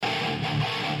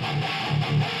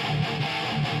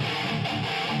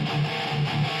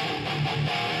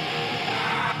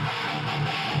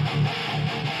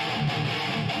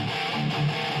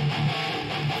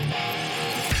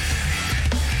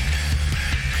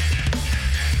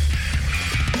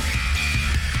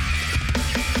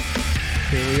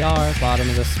we are, bottom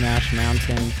of the Smash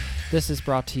Mountain. This is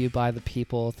brought to you by the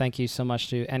people. Thank you so much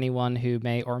to anyone who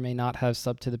may or may not have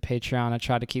subbed to the Patreon. I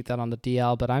try to keep that on the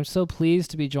DL, but I'm so pleased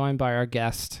to be joined by our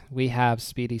guest. We have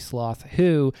Speedy Sloth,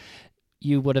 who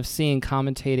you would have seen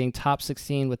commentating Top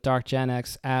 16 with Dark Gen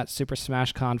X at Super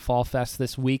Smash Con Fall Fest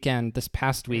this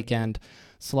past weekend.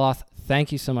 Sloth,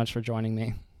 thank you so much for joining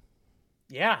me.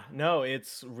 Yeah, no,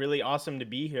 it's really awesome to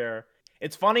be here.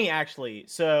 It's funny, actually.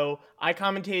 So I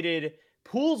commentated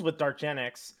pools with Dark Gen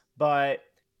X, but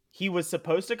he was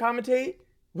supposed to commentate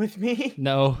with me.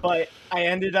 No. But I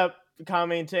ended up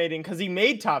commentating because he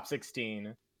made top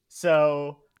 16.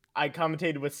 So I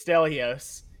commentated with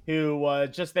Stelios, who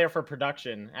was just there for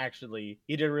production, actually.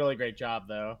 He did a really great job,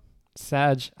 though.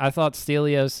 Sag, I thought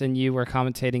Stelios and you were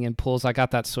commentating in pools. I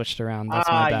got that switched around. That's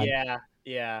my bad.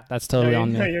 Yeah. That's totally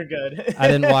on me. No, you're good. I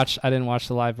didn't watch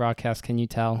the live broadcast. Can you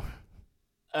tell?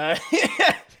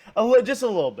 Just a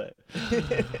little bit.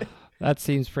 That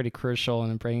seems pretty crucial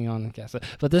in bringing on the guest.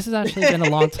 But this has actually been a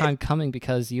long time coming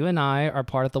because you and I are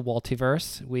part of the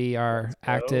Waltiverse. We are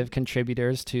active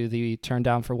contributors to the Turn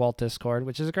Down for Walt Discord,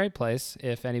 which is a great place.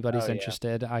 If anybody's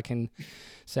interested, I can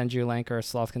send you a link, or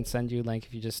Sloth can send you a link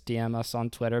if you just DM us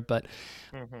on Twitter. But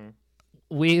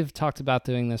we've talked about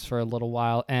doing this for a little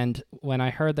while. And when I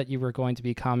heard that you were going to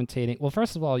be commentating, well,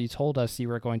 first of all, you told us you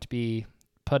were going to be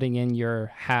putting in your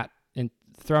hat and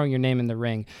throwing your name in the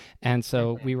ring. And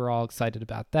so we were all excited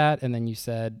about that. And then you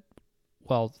said,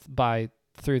 well,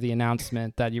 through the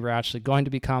announcement that you were actually going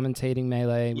to be commentating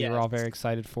Melee. We were all very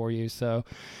excited for you. So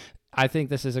I think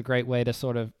this is a great way to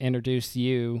sort of introduce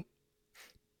you,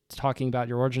 talking about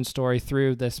your origin story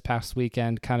through this past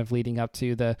weekend, kind of leading up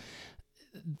to the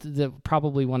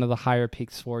probably one of the higher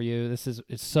peaks for you.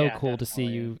 It's so cool to see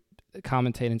you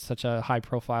commentate in such a high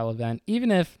profile event,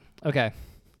 even if,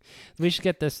 we should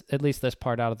get at least this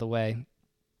part out of the way.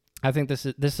 I think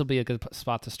this will be a good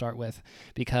spot to start with,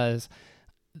 because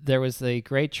there was a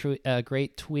great tweet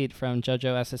from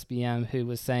Jojo SSBM who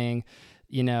was saying,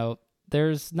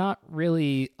 there's not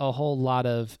really a whole lot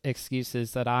of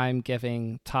excuses that I'm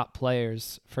giving top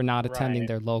players for not attending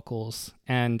their locals.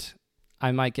 And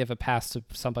I might give a pass to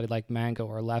somebody like Mango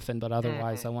or Leffen, but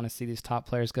otherwise I want to see these top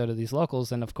players go to these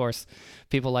locals. And of course,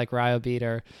 people like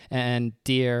Ryobeater and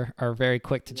Deer are very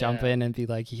quick to jump in and be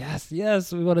like, yes,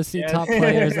 we want to see top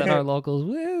players at our locals.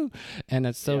 Woo! And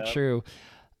it's so true.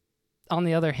 On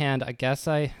the other hand, I guess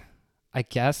I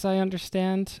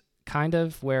understand kind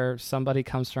of where somebody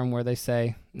comes from, where they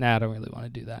say, nah, I don't really want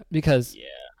to do that, because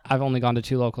I've only gone to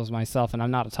 2 locals myself and I'm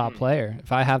not a top player.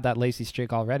 If I have that lazy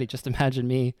streak already, just imagine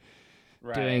me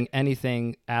doing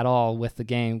anything at all with the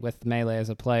game, with Melee as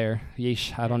a player.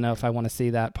 Yeesh, I don't know if I want to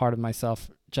see that part of myself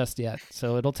just yet.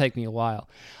 So it'll take me a while.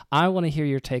 I want to hear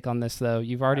your take on this, though.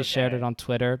 You've already shared it on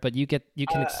Twitter, but you can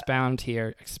expand,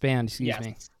 excuse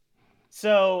me.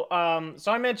 So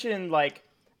I mentioned,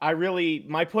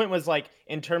 my point was,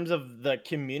 in terms of the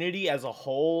community as a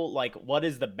whole, what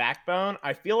is the backbone?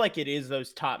 I feel like it is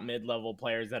those top mid-level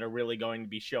players that are really going to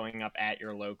be showing up at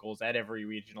your locals at every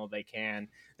regional they can.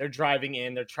 They're driving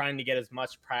in, they're trying to get as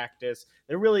much practice.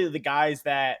 They're really the guys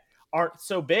that aren't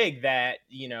so big that,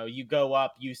 you go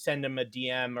up, you send them a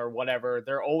DM or whatever,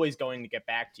 they're always going to get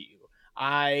back to you.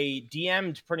 I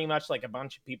DM'd pretty much a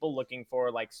bunch of people looking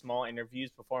for small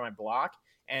interviews before my block,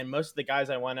 and most of the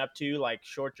guys I went up to,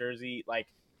 short jersey,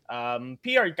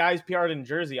 PR'd in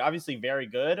Jersey, obviously very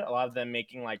good, a lot of them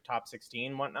making top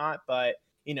 16 whatnot, but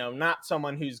not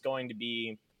someone who's going to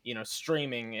be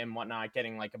streaming and whatnot,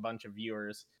 getting a bunch of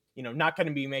viewers, not going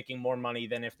to be making more money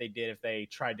than if they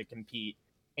tried to compete.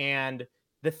 And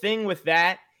the thing with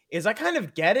that is I kind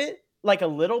of get it a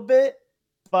little bit,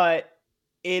 but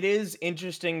it is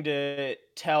interesting to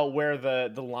tell where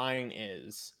the line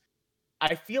is.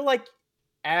 I feel like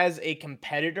as a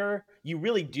competitor, you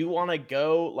really do want to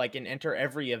go and enter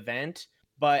every event,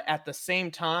 but at the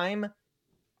same time,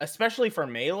 especially for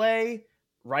Melee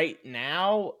right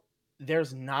now,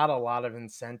 there's not a lot of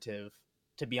incentive,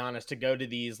 to be honest, to go to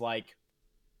these,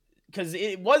 because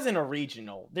it wasn't a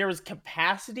regional. There was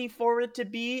capacity for it to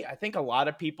be. I think a lot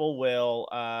of people will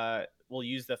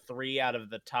use the 3 out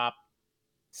of the top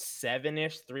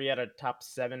 7-ish, 3 out of top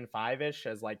 7, 5-ish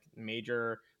as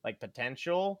major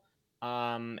potential.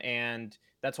 And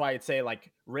that's why I'd say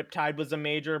Riptide was a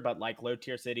major, but Low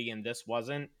Tier City and this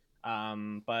wasn't.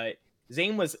 But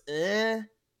Zane was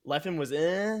Leffen was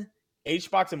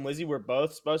HBox and Wizzy were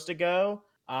both supposed to go.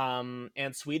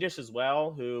 And Swedish as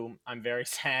well, who I'm very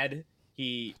sad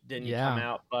he didn't come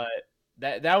out, but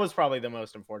that was probably the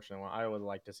most unfortunate one. I would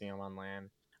like to see him on LAN.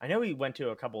 I know he went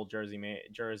to a couple Jersey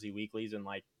weeklies and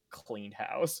cleaned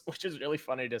house, which is really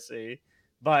funny to see.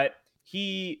 But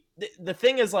the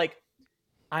thing is like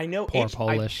I know Poor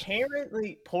Polish.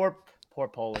 apparently poor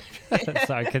Polish.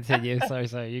 Sorry, continue.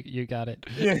 Sorry. You got it.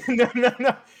 Yeah,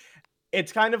 no.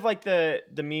 It's kind of like the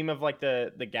meme of like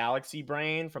the galaxy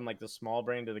brain, from like the small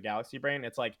brain to the galaxy brain.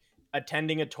 It's like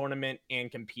attending a tournament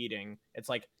and competing. It's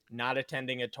like not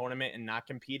attending a tournament and not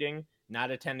competing,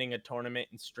 not attending a tournament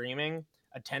and streaming,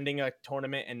 attending a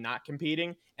tournament and not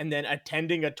competing, and then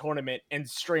attending a tournament and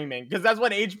streaming. Because that's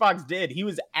what HBox did. He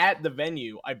was at the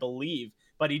venue, I believe,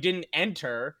 but he didn't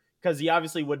enter because he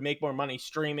obviously would make more money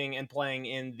streaming and playing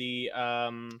in the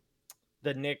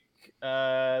Nick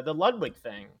the Ludwig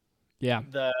thing. Yeah.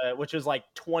 Which was like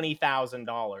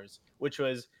 $20,000, which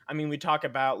was, I mean, we talk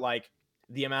about like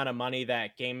the amount of money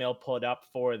that Game Mill put up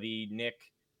for the Nick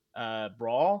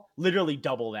brawl, literally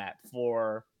double that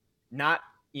for not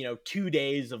 2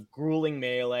 days of grueling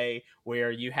melee where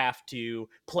you have to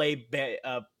play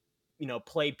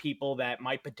play people that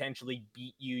might potentially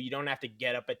beat you. You don't have to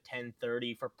get up at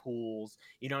 10:30 for pools.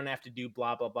 You don't have to do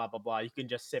blah blah blah blah blah. You can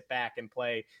just sit back and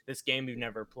play this game you've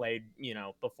never played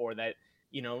before, that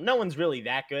no one's really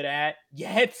that good at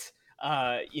yet.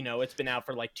 It's been out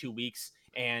for like 2 weeks,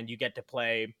 and you get to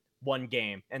play one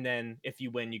game, and then if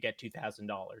you win, you get $2,000.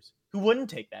 Who wouldn't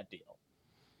take that deal?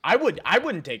 I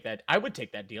wouldn't take that. I would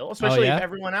take that deal, especially if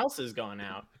everyone else is going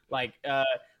out. Like,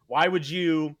 why would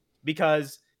you?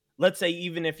 Because let's say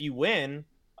even if you win,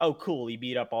 oh cool, he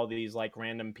beat up all these like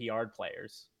random PR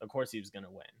players. Of course he was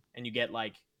gonna win, and you get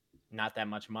like not that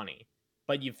much money.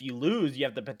 But if you lose, you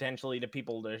have the potentially to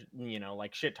people to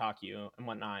like shit talk you and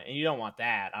whatnot, and you don't want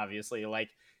that. Obviously, like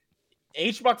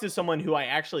HBox is someone who I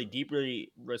actually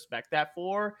deeply respect that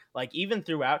for. Like even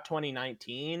throughout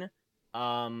 2019,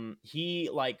 he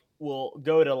like will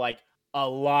go to like a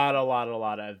lot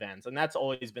of events, and that's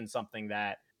always been something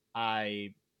that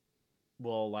I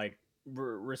will like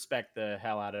respect the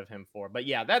hell out of him for. But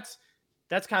yeah, that's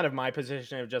kind of my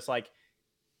position of just like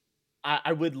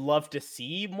I would love to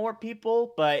see more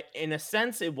people, but in a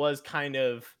sense it was kind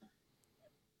of,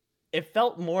 it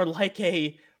felt more like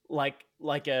a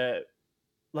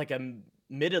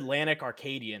mid-Atlantic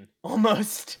Arcadian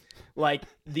almost. Like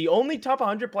the only top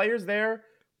 100 players there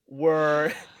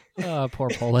were Poor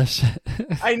Polish.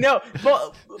 I know,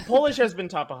 but Polish has been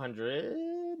top 100.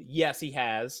 Yes, he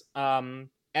has.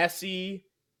 Essie,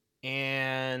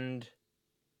 and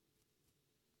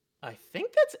I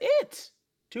think that's it.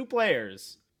 2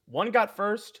 players. One got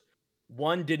first.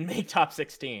 One didn't make top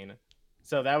 16.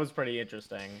 So that was pretty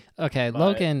interesting. Okay,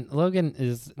 but... Logan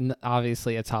is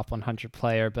obviously a top 100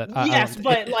 player, but yes,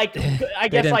 but like I guess they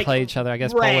didn't like play each other. I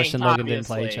guess ranked, Polish and Logan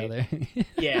obviously. didn't play each other.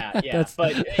 yeah.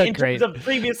 But in great. terms of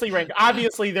previously ranked,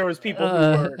 obviously there was people who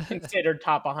were considered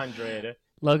top 100.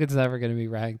 Logan's never going to be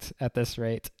ranked at this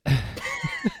rate.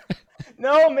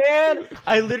 No, man.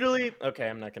 I literally. Okay,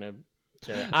 I'm not gonna.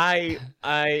 Sure.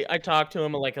 I talked to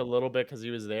him like a little bit because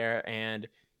he was there, and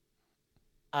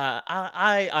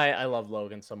I love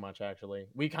Logan so much. Actually,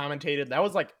 we commentated. That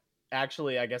was like,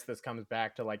 actually, I guess this comes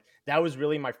back to like that was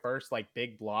really my first like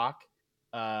big block.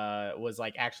 Was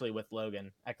like actually with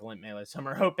Logan at Galint Melee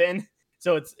Summer Open.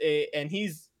 So and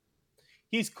he's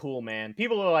cool, man.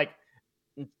 People are like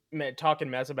talking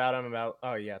mess about him about,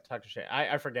 oh yeah, talking shit.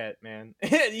 I forget, man.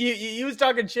 he was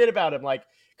talking shit about him like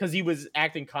because he was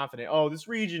acting confident. Oh, this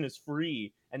region is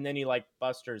free, and then he like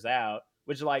busters out.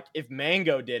 Which like if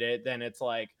Mango did it, then it's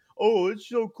like, oh, it's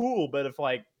so cool. But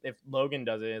if Logan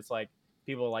does it, it's like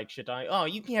people like shit talking. Oh,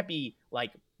 you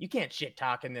can't shit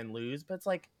talk and then lose. But it's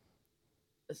like,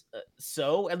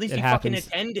 so at least he fucking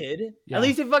attended. Yeah. At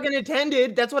least he fucking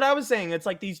attended. That's what I was saying. It's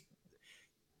like these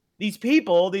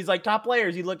people, these like top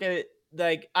players. You look at it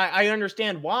like I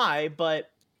understand why,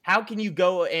 but how can you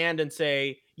go and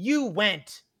say you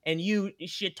went and you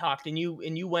shit talked and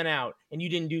you went out and you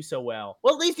didn't do so well?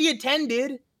 Well, at least he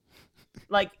attended.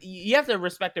 Like, you have to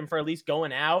respect him for at least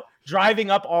going out,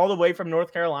 driving up all the way from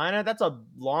North Carolina. That's a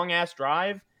long ass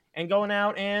drive, and going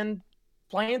out and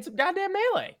playing some goddamn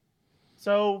Melee.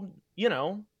 So,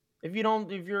 if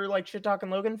you're like shit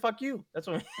talking Logan, fuck you. That's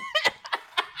what.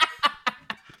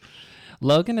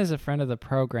 Logan is a friend of the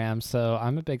program, so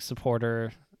I'm a big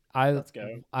supporter. Let's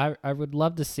go. I would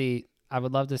love to see.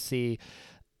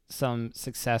 Some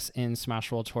success in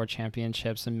Smash World Tour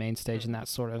Championships and main stage and that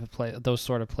sort of those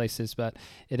sort of places, but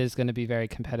it is going to be very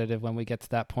competitive when we get to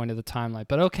that point of the timeline.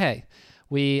 But okay,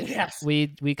 we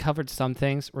covered some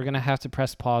things. We're going to have to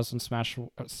press pause on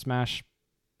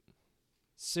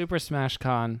Super Smash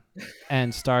Con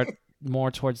and start more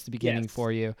towards the beginning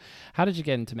for you. How did you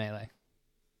get into Melee?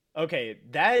 Okay,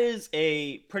 that is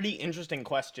a pretty interesting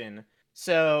question.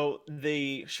 So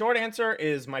the short answer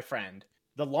is my friend.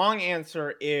 The long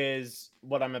answer is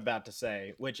what I'm about to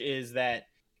say, which is that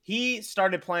he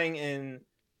started playing in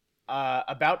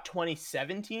about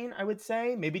 2017, I would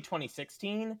say, maybe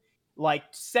 2016, like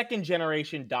second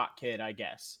generation dot kid, I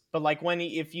guess. But like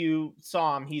if you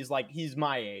saw him, he's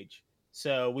my age.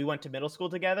 So we went to middle school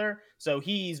together. So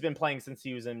he's been playing since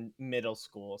he was in middle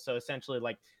school. So essentially,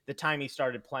 like the time he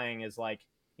started playing is like,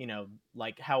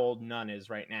 like how old Nun is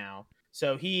right now.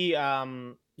 So he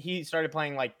started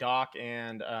playing like Doc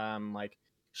and like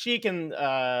Sheik and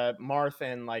Marth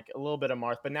and like a little bit of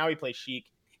Marth, but now he plays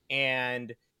Sheik.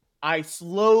 And he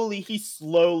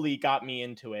slowly got me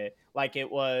into it. Like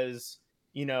it was,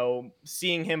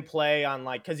 seeing him play on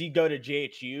like, cause he'd go to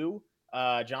JHU,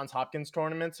 Johns Hopkins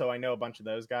tournament. So I know a bunch of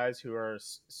those guys who are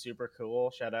super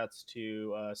cool. Shout outs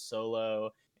to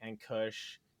Solo and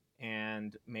Kush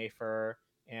and Mayfer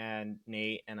and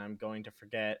Nate. And I'm going to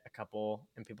forget a couple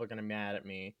and people are going to be mad at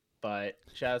me, but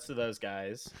shout outs to those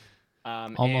guys.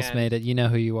 Almost And made it. You know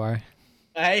who you are.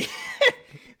 I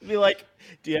be like,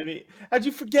 "Do you have me? How'd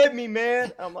you forget me,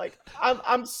 man?" I'm like,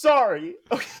 "I'm sorry."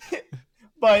 Okay,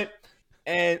 but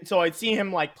and so I'd see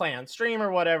him like play on stream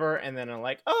or whatever, and then I'm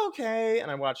like, oh, "Okay,"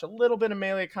 and I watch a little bit of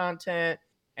Melee content,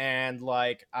 and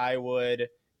like I would,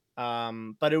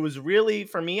 but it was really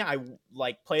for me. I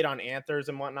like played on Anthers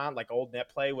and whatnot, like old net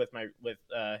play with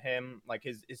him. Like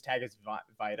his tag is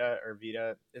Vita or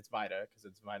Vita. It's Vita because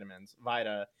it's vitamins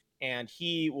Vita, and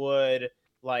he would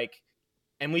like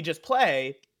and we just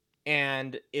play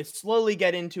and it slowly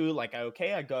get into like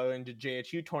okay, I go into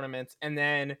JHU tournaments, and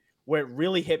then where it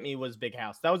really hit me was Big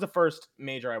House. That was the first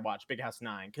major I watched, Big House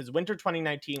 9, because Winter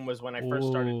 2019 was when I first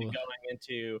started Ooh, going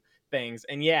into things.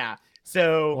 And yeah,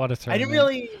 so what a I didn't tournament.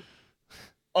 really,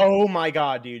 oh my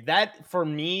god, dude, that for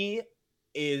me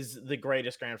is the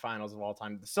greatest grand finals of all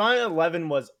time. The Sun 11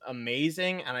 was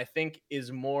amazing, and I think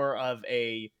is more of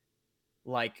a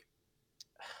like,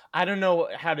 I don't know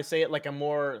how to say it, like a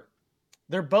more,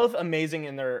 they're both amazing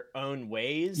in their own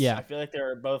ways. Yeah, I feel like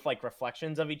they're both like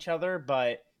reflections of each other,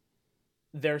 but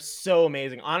they're so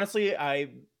amazing. Honestly,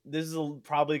 this is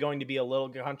probably going to be a little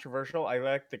controversial. I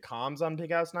like the comms on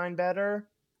Big House 9 better.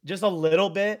 Just a little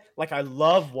bit. Like I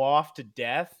love WAF to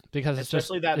death, because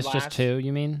especially that it's just last. two.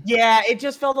 You mean? Yeah, it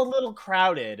just felt a little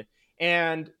crowded.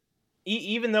 And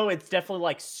even though it's definitely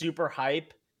like super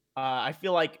hype, I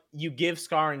feel like you give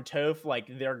Scar and Toph, like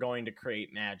they're going to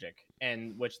create magic,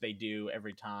 and which they do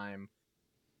every time.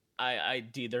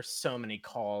 Dude, there's so many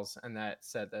calls, and that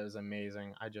set that is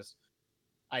amazing.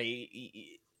 I,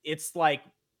 it's like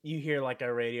you hear like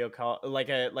a radio call, like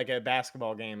a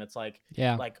basketball game. It's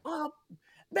Yeah. like oh,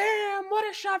 bam, what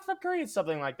a shot for Curry,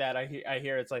 something like that. I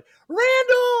hear it's like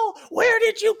Randall, where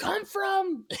did you come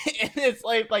from? And it's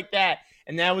like that,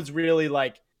 and that was really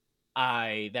like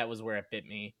that was where it bit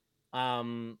me.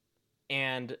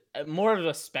 And more of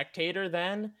a spectator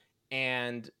then,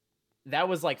 and that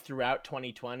was like throughout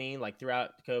 2020, like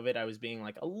throughout COVID, I was being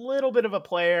like a little bit of a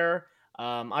player.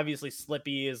 Obviously,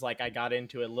 Slippy is like I got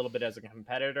into it a little bit as a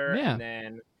competitor, Yeah. and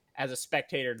then as a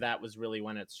spectator, that was really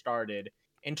when it started.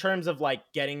 In terms of like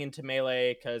getting into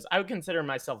Melee, because I would consider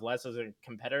myself less as a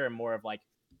competitor and more of like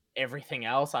everything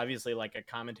else, obviously like a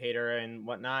commentator and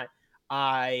whatnot.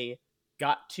 I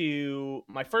got to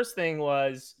my first thing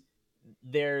was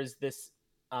there's this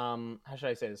how should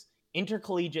I say this,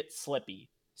 intercollegiate Slippy.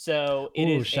 So it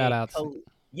Ooh, is shout outs.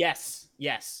 yes,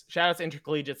 shout out to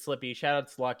intercollegiate Slippy, shout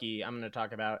out to Lucky. I'm going to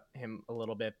talk about him a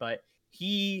little bit, but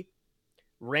he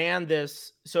ran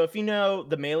this. So if you know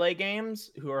the Melee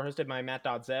games, who are hosted by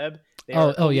Matt.Zeb, they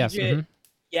are Oh yes. collegiate.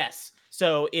 Yes,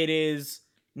 so it is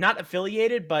not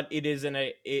affiliated, but it is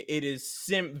it is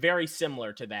very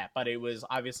similar to that, but it was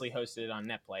obviously hosted on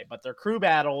NetPlay. But they're crew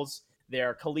battles,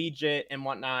 they're collegiate and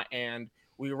whatnot, and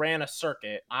we ran a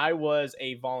circuit. I was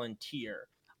a volunteer.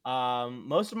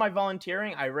 Most of my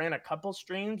volunteering, I ran a couple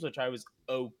streams, which I was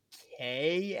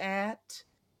okay at.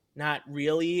 Not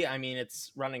really. I mean,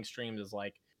 it's running streams is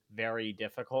like very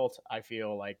difficult. I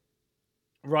feel like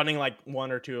running like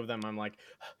one or two of them, I'm like,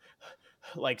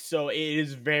 so it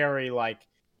is very like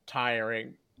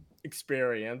tiring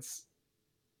experience.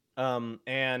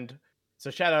 And so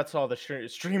shout out to all the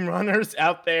stream runners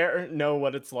out there, know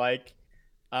what it's like.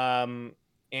 Um,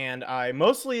 and I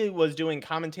mostly was doing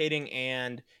commentating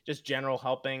and just general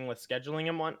helping with scheduling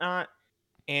and whatnot.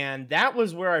 And that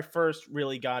was where I first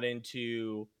really got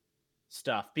into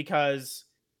stuff because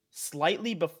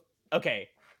slightly okay,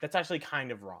 that's actually kind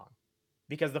of wrong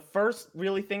because the first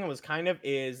really thing was kind of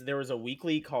is there was a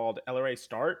weekly called LRA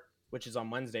Start, which is on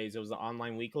Wednesdays. It was an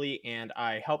online weekly, and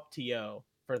I helped TO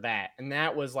for that, and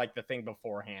that was like the thing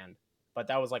beforehand. But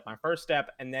that was like my first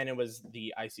step, and then it was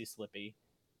the Icy Slippy.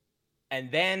 And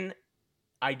then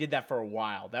I did that for a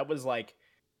while. That was like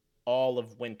all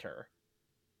of winter.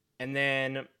 And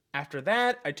then after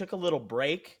that, I took a little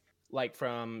break, like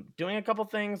from doing a couple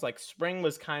things. Like spring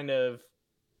was kind of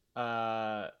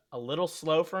a little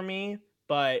slow for me,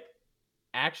 but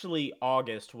actually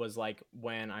August was like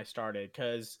when I started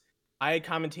because I had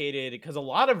commentated because a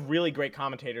lot of really great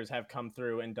commentators have come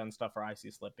through and done stuff for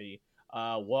IC Slippy.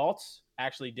 Waltz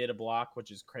actually did a block,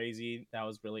 which is crazy. That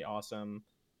was really awesome.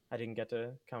 I didn't get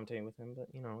to commentate with him, but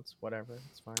it's whatever.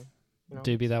 It's fine.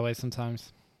 Do be that way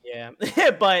sometimes. Yeah,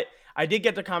 but I did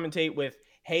get to commentate with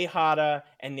Hey Hada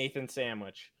and Nathan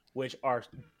Sandwich, which are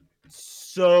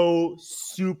so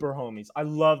super homies. I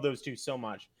love those two so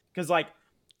much because like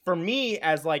for me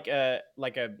as like a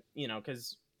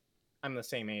because I'm the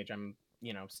same age. I'm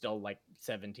still like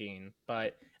 17,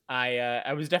 but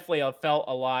I was definitely felt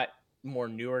a lot more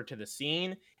newer to the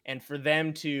scene, and for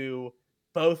them to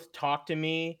both talk to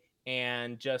me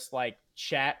and just like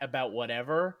chat about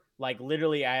whatever. Like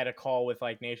literally, I had a call with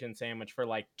like Nation Sandwich for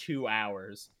like 2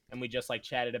 hours, and we just like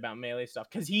chatted about melee stuff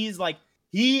because he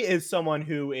is someone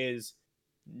who is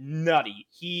nutty.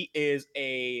 He is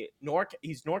he's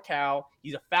NorCal.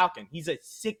 He's a Falcon. He's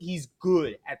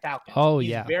good at Falcons. Oh,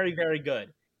 he's yeah. very, very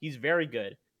good. He's very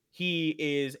good. He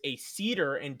is a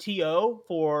seeder in TO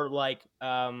for like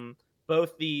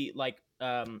both the like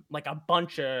a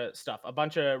bunch of stuff, a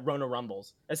bunch of Rona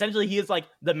Rumbles. Essentially, he is like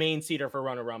the main seeder for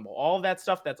Rona Rumble. All of that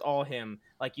stuff, that's all him.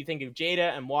 Like you think of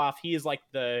Jada and Waff, he is like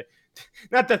the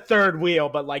not the third wheel,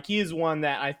 but like he is one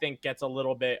that I think gets a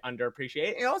little bit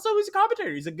underappreciated. And also, he's a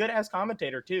commentator. He's a good ass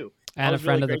commentator too. And a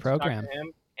friend of the program.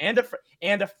 And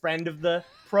a friend of the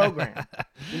program.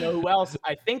 You know who else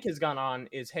I think has gone on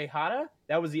is Hey Hada.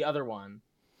 That was the other one.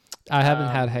 I haven't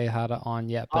had Hey Hada on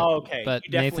yet, but, okay. But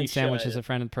Nathan Sandwich is a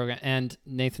friend of the program, and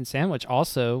Nathan Sandwich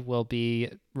also will be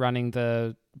running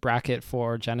the bracket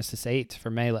for Genesis 8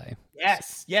 for Melee.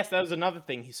 Yes, that was another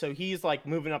thing. So he's like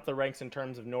moving up the ranks in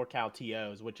terms of NorCal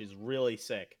TOs, which is really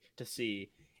sick to see.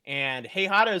 And Hey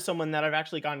Hada is someone that I've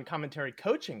actually gotten commentary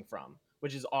coaching from,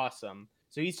 which is awesome.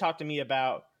 So he's talked to me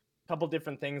about a couple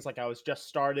different things. Like I was just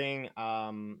starting.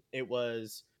 It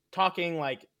was talking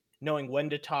like knowing when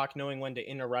to talk, knowing when to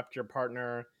interrupt your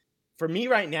partner. For me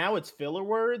right now, it's filler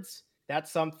words.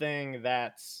 That's something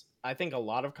that's I think a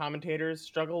lot of commentators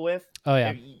struggle with. Oh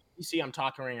yeah. You see I'm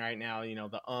talking right now,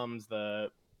 the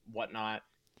the whatnot.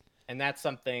 And that's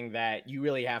something that you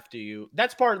really have to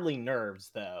that's partly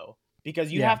nerves though,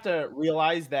 because you have to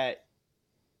realize that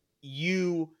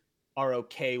you are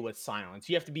okay with silence.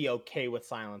 You have to be okay with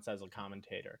silence as a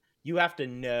commentator. You have to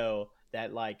know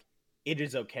that like it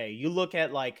is okay. You look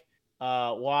at like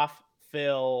Waff,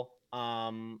 Phil,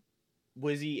 Wizzy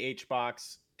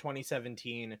HBox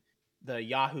 2017, the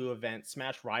Yahoo event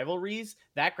Smash Rivalries,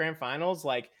 that grand finals,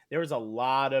 like there was a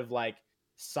lot of like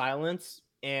silence,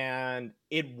 and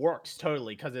it works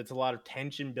totally because it's a lot of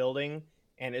tension building.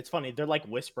 And it's funny, they're like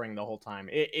whispering the whole time.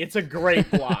 It's a great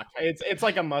block. It's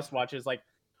like a must watch. It's like,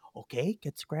 okay,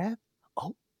 gets grab.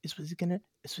 Oh, is Wizzy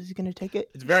gonna take it?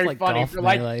 It's very funny for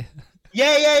like Melee.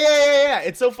 Yeah.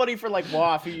 It's so funny for like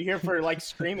Waff, who you hear for like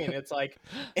screaming. It's like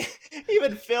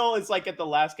even Phil is like at the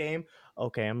last game.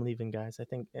 Okay, I'm leaving, guys. I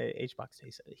think HBox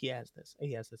he has this.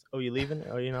 Oh, you leaving?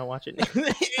 Oh, you're not watching?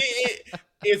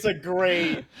 It's a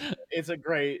great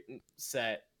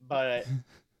set. But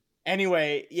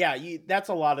anyway, yeah, that's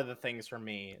a lot of the things for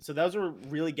me. So those were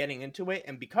really getting into it,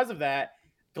 and because of that,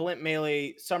 Glint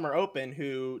Melee Summer Open,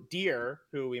 who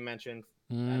we mentioned,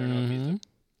 I don't know if he's a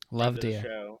Love friend of the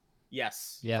show.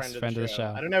 Yes, friend of the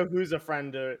show. I don't know who's a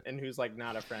friend and who's like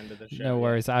not a friend of the show. No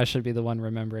worries, I should be the one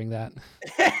remembering that.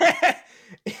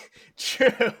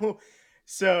 True.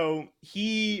 So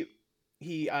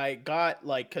I got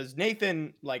like, because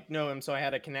Nathan like know him, so I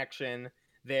had a connection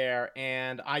there,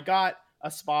 and I got a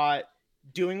spot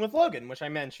doing with Logan, which I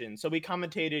mentioned. So we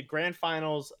commentated grand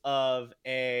finals of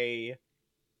a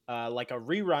like a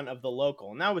rerun of the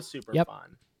local, and that was super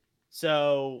fun.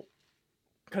 So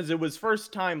because it was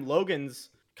first time Logan's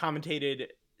commentated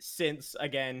since,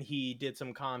 again, he did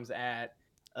some comms at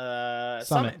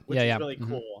Summit, which is really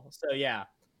cool.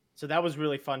 So that was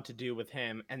really fun to do with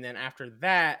him. And then after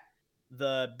that,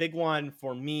 the big one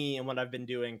for me and what I've been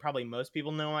doing, probably most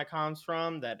people know my comms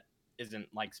from that isn't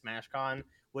like SmashCon,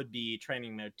 would be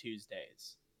Training Mode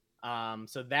Tuesdays.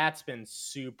 So that's been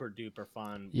super duper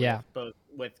fun.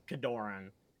 With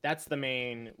Kadoran. That's the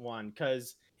main one,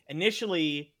 because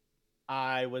initially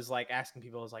I was like asking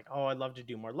people, I was like, oh, I'd love to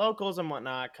do more locals and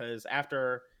whatnot, because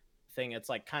after thing, it's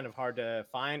like kind of hard to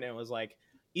find. And it was like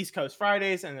East Coast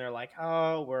Fridays, and they're like,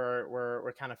 oh,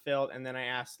 we're kind of filled. And then I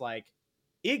asked like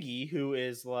Iggy, who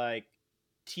is like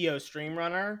TO Stream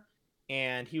Runner,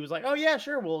 and he was like, "Oh yeah,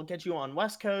 sure, we'll get you on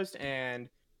West Coast, and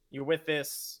you're with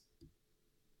this."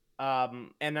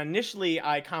 And initially,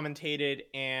 I commentated,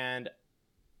 and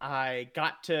I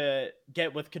got to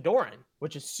get with Kadoran,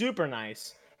 which is super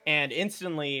nice. And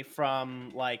instantly,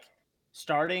 from like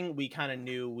starting, we kind of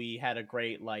knew we had a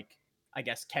great like I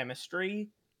guess chemistry,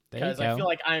 There you because I feel go.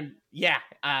 like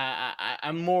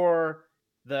I'm more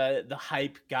the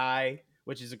hype guy,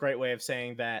 which is a great way of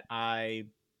saying that I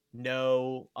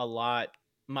know a lot.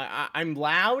 I'm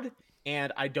loud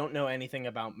and I don't know anything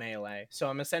about Melee, so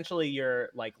I'm essentially your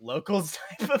like locals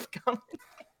type of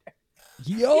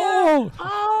yeah. Yo!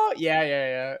 Oh,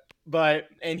 yeah. But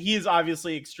and he's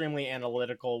obviously extremely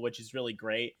analytical, which is really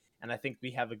great. And I think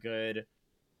we have a good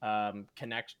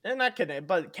connection, and not connect,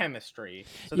 but chemistry.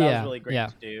 So that was Yeah, really great yeah.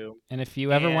 to do. And if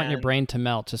you ever want your And brain to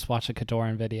melt, just watch a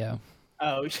Kadoran video.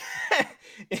 oh,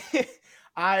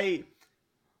 I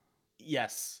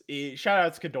yes, shout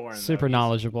out to Kadoran though. Super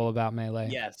knowledgeable about Melee.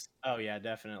 Yes. Oh yeah,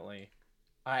 definitely.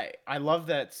 I love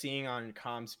that seeing on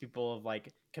comms people have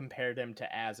like compared him to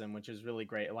Azim, which is really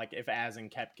great. Like if Azim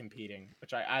kept competing,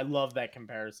 which I love that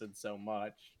comparison so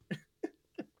much.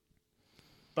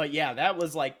 But yeah, that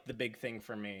was like the big thing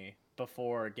for me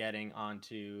before getting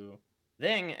onto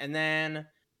Thing. And then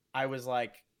I was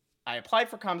like, I applied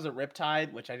for comms at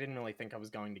Riptide, which I didn't really think I was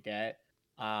going to get.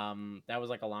 That was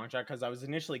like a long shot because I was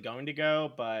initially going to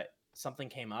go, but something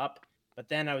came up. But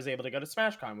then I was able to go to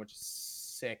SmashCon, which is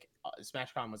sick.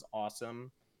 SmashCon was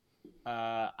awesome.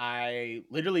 I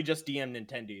literally just DM'd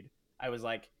Nintendo. I was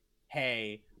like,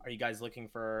 "Hey, are you guys looking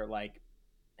for like,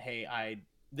 hey,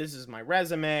 this is my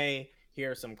resume.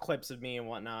 Here are some clips of me and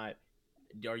whatnot.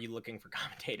 Are you looking for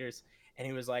commentators?" And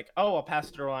he was like, "Oh, I'll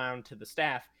pass it around to the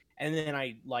staff." And then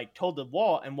I like told the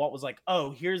Walt, and Walt was like,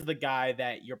 "Oh, here's the guy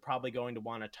that you're probably going to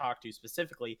want to talk to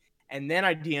specifically." And then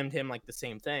I DM'd him like the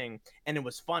same thing, and it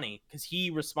was funny because he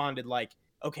responded like,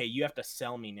 "Okay, you have to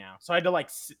sell me now." So I had to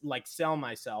like sell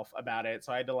myself about it.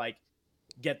 So I had to like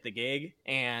get the gig,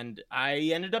 and I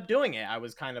ended up doing it. I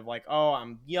was kind of like, "Oh,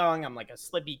 I'm young. I'm like a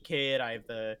slippy kid. I have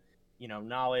the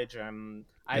knowledge. I have The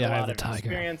a eye of lot the of tiger.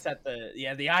 experience at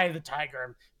the eye of the tiger.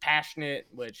 I'm passionate,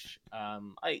 which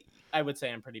I would say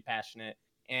I'm pretty passionate,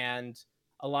 and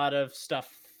a lot of stuff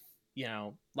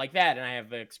like that. And I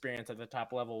have experience at the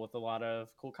top level with a lot of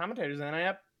cool commentators, and I ended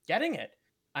up getting it.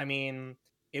 I mean,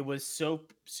 it was so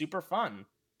super fun.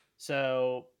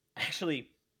 So actually,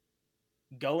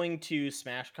 going to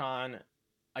SmashCon,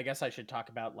 I guess I should talk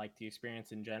about like the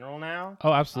experience in general now.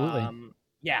 Oh, absolutely.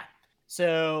 Yeah.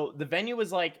 So the venue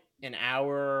was like an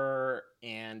hour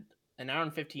and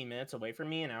 15 minutes away from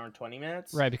me, an hour and 20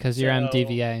 minutes. Right, because you're So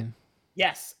MDVA.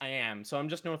 yes, I am. So I'm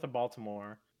just north of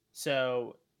Baltimore.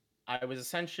 So I was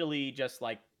essentially just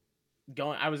like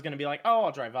I was going to be like, "Oh,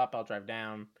 I'll drive up, I'll drive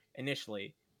down"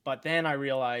 initially. But then I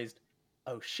realized,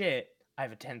 "Oh shit, I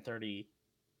have a 10:30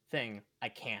 thing. I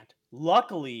can't."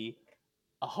 Luckily,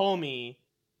 a homie,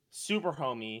 super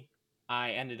homie,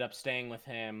 I ended up staying with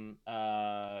him.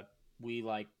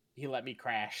 He let me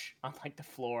crash on like the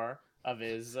floor of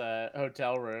his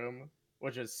hotel room,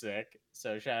 which is sick.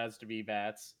 So shout outs to B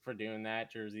Bats for doing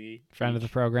that, Jersey Friend of the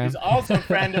Beach. Who's program. also a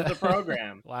friend of the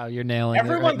program. Wow, you're nailing it right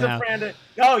Everyone's a now. friend of,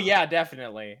 oh yeah,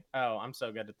 definitely. Oh, I'm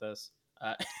so good at this.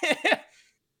 Uh,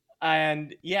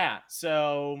 and yeah,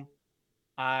 so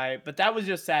but that was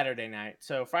just Saturday night.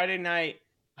 So Friday night,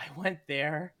 I went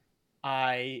there.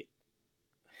 I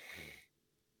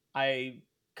I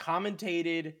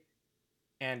commentated,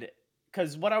 and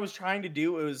because what I was trying to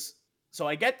do was, so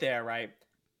I get there, right?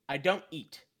 I don't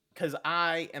eat because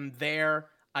I am there.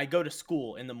 I go to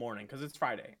school in the morning because it's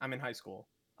Friday. I'm in high school,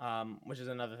 which is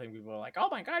another thing. People are like, "Oh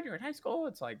my god, you're in high school."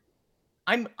 It's like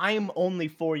I am only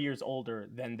 4 years older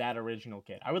than that original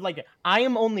kid. I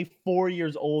am only 4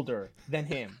 years older than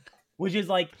him, which is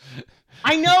like,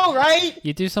 I know, right?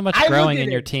 You do so much I look growing at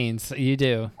in your it. teens. You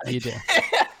do. You do.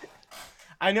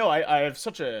 I know. I have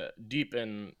such a deep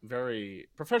and very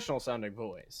professional sounding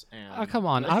voice, Oh, and come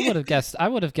on. I would have guessed. I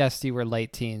would have guessed you were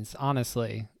late teens.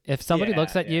 Honestly, if somebody yeah,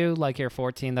 looks at yeah. you like you're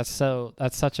 14, that's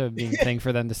such a mean thing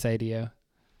for them to say to you.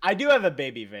 I do have a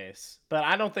baby face, but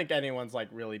I don't think anyone's like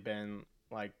really been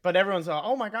like. But everyone's like,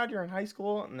 "Oh my god, you're in high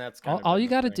school," and that's kind of All been you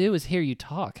the got to thing. do is hear you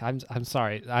talk. I'm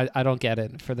sorry. I don't get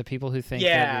it. For the people who think that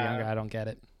you're younger, Yeah, I don't get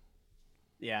it.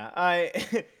 yeah.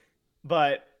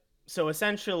 But so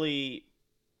essentially,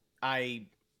 I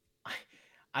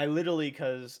I literally,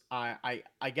 because I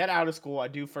get out of school, I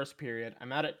do first period,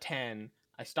 I'm out at 10,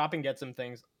 I stop and get some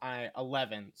things,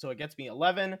 11, so it gets me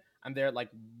 11, I'm there at like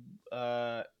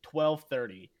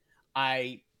 12:30.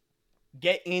 I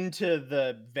get into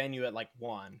the venue at like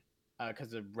 1.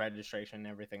 because of registration and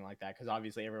everything like that. Because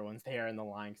obviously everyone's there in the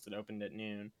line because it opened at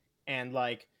noon, and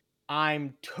like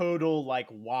I'm total like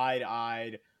wide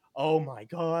eyed. Oh my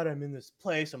god, I'm in this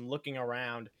place. I'm looking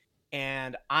around,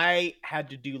 and I had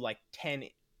to do like 10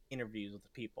 interviews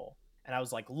with people, and I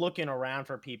was like looking around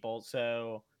for people,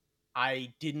 so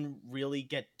I didn't really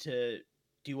get to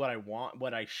do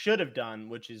what I should have done,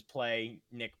 which is play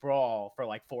Nick Brawl for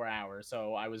like 4 hours.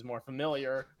 So I was more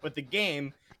familiar with the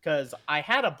game because I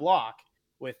had a block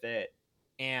with it,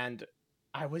 and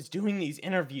I was doing these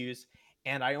interviews,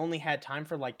 and I only had time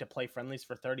for like to play friendlies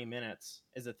for 30 minutes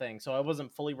is a thing. So I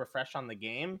wasn't fully refreshed on the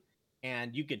game,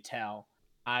 and you could tell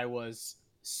I was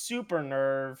super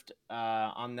nerved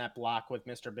on that block with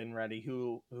Mr. Binready,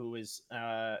 who is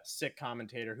a sick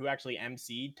commentator who actually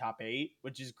MC'd top 8,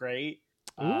 which is great.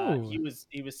 Ooh. He was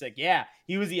sick. Yeah,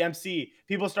 he was the MC.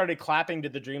 People started clapping to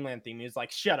the Dreamland theme. He was like,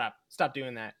 "Shut up, stop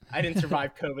doing that. I didn't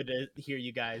survive COVID to hear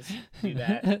you guys do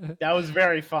that." That was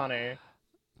very funny.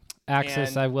 Axis,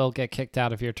 And I will get kicked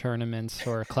out of your tournaments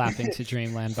for clapping to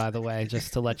Dreamland, by the way,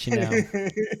 just to let you know.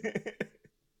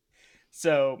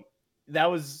 So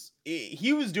that was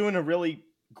he was doing a really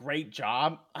great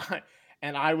job,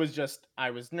 and I was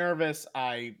nervous.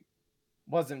 I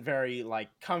wasn't very like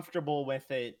comfortable with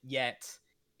it yet,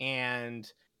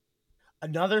 and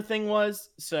another thing was,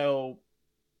 so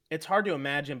it's hard to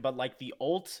imagine, but like the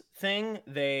ult thing,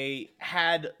 they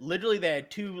had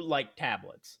two like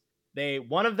tablets.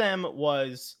 One of them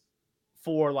was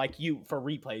for like for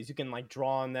replays. You can like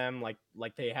draw on them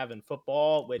like they have in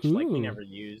football, which like we Ooh. never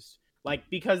used. Like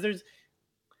because there's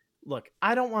look,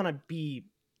 I don't want to be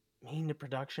mean to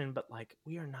production, but like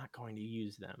we are not going to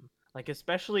use them. Like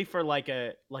especially for like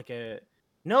a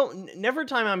no never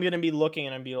time I'm gonna be looking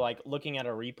and I'm be like looking at a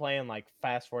replay and like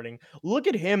fast forwarding. Look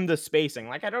at him, the spacing.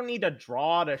 Like I don't need to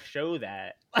draw to show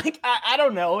that. Like I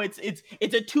don't know. It's a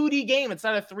 2D game. It's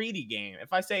not a 3D game.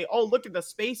 If I say, oh look at the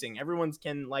spacing, everyone's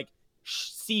can like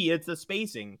see it's the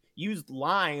spacing. Use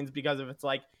lines because if it's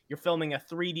like you're filming a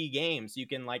 3D game, so you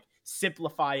can like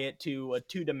simplify it to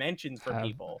 2 dimensions for Have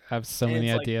people. have so And many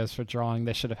it's like ideas for drawing.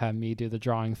 They should have had me do the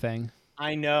drawing thing.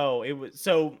 I know it was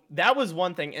so that was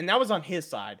one thing, and that was on his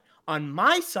side. On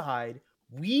my side,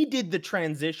 we did the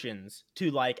transitions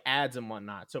to like ads and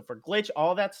whatnot. So for glitch,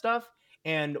 all that stuff,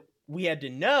 and we had to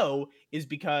know is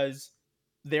because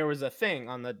there was a thing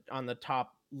on the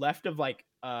top left of like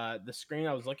the screen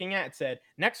I was looking at. It said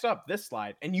next up this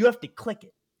slide, and you have to click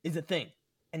it is a thing,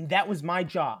 and that was my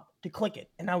job to click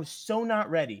it, and I was so not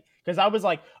ready because I was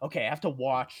like, okay, I have to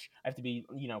watch, I have to be,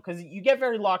 because you get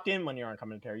very locked in when you're on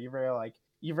commentary.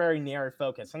 You're very narrow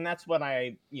focused, and that's what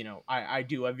I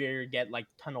do. I very get like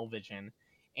tunnel vision,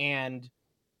 and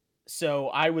so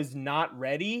I was not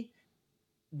ready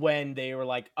when they were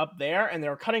like up there and they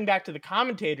were cutting back to the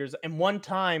commentators. And one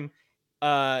time,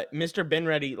 Mr.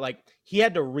 Binready, like he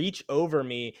had to reach over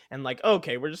me and like,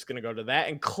 okay, we're just gonna go to that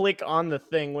and click on the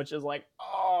thing, which is like,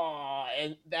 oh,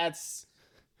 and that's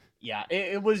yeah,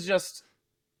 it was just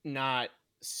not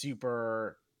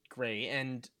super great.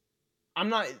 And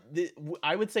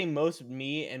I would say most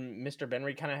me and Mr.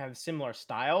 Benry kind of have similar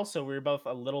style, so we were both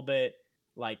a little bit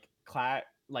like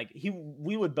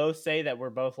we would both say that we're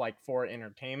both like for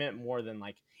entertainment more than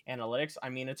like analytics. I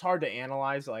mean, it's hard to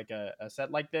analyze like a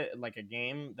set like that, like a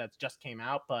game that's just came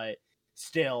out, but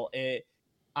still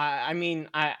I mean,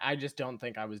 I just don't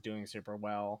think I was doing super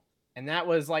well. And that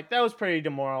was pretty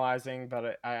demoralizing,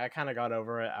 but I kind of got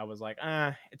over it. I was like,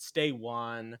 it's day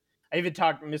one. I even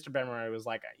talked. Mr. Benmurray was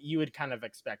like, you would kind of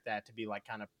expect that to be like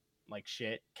kind of like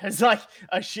shit, because like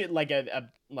a shit like a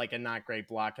not great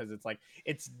block, because it's like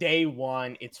it's day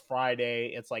one, it's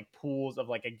Friday, it's like pools of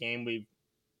like a game we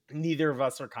neither of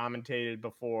us are commentated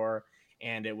before,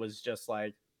 and it was just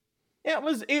like yeah,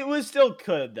 it was still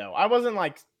good though. I wasn't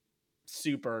like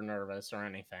super nervous or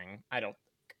anything. I don't.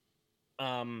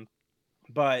 Um,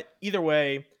 but either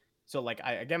way, so like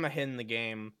I get my hit in the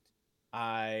game.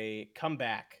 I come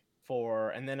back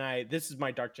and then this is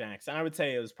my Dark Genix, and I would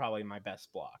say it was probably my best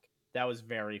block. That was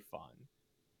very fun.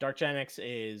 Dark Genix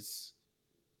is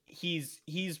he's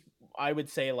I would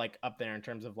say like up there in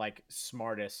terms of like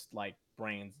smartest like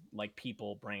brains, like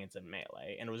people brains in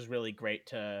Melee, and it was really great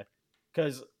to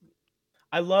because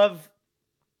I love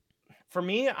for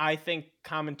me, I think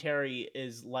commentary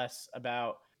is less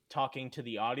about talking to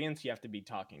the audience. You have to be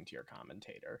talking to your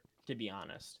commentator, to be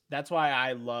honest. That's why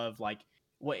I love like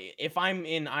if I'm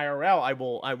in IRL,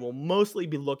 I will mostly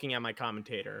be looking at my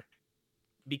commentator,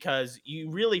 because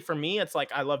you really, for me, it's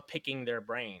like I love picking their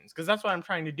brains, because that's what I'm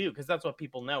trying to do, because that's what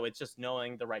people know. It's just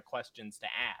knowing the right questions to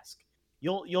ask.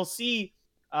 You'll see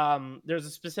there's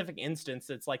a specific instance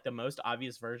that's like the most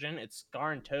obvious version. It's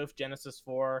Scar and Toph, Genesis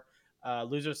 4,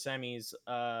 loser semis,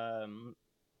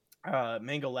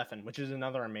 Mango Leffen, which is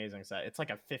another amazing set. It's like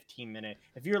a 15-minute.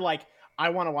 If you're like, I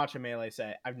want to watch a melee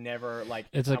set, I've never like,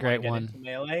 It's a I want to great get one. into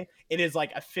melee. It is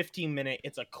like a 15-minute.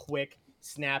 It's a quick,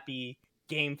 snappy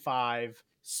game 5,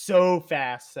 so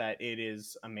fast set. It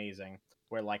is amazing.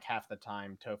 Where like half the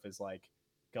time Toph is like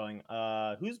going,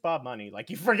 who's Bob Money? Like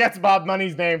he forgets Bob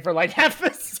Money's name for like half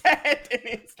the set, and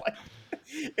it's like,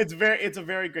 it's a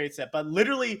very great set. But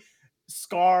literally,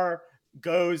 Scar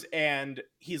goes and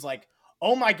he's like,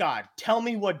 oh my god, tell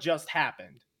me what just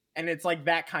happened. And it's like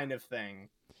that kind of thing.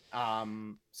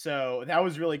 So that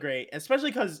was really great,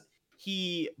 especially because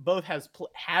he both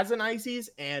has an Ices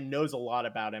and knows a lot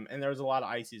about him, and there's a lot of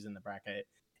Ices in the bracket,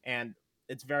 and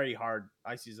it's very hard.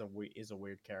 Ices is a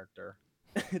weird character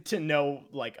to know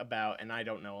like about, and I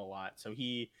don't know a lot, so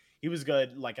he was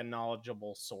good, like a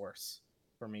knowledgeable source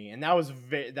for me, and that was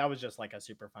just like a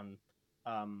super fun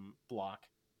block.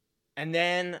 And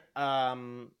then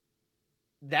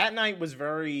that night was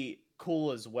very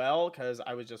cool as well because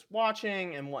I was just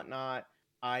watching and whatnot.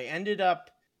 I ended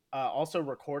up also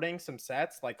recording some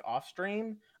sets like off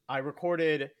stream. I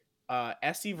recorded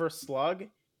Essie versus Slug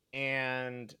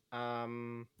and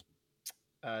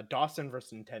Dawson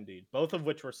versus Nintendo, both of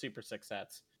which were super sick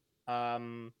sets.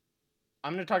 I'm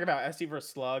going to talk about Essie versus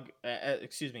Slug.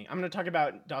 Excuse me. I'm going to talk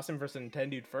about Dawson versus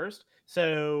Nintendo first.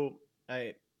 So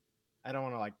I don't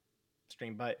want to like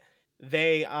stream, but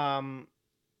they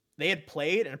had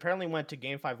played and apparently went to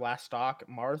game 5 last stock,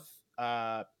 Marth,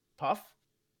 Puff,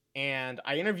 and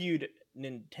I interviewed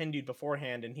Nintendo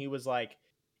beforehand, and he was like,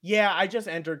 yeah, I just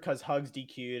entered because Hugs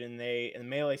DQ'd, and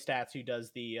Melee Stats, who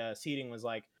does the seeding, was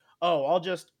like, oh, I'll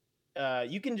just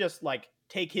you can just like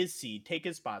take his seed, take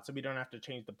his spot, so we don't have to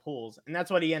change the pools. And that's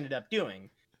what he ended up doing.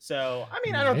 So I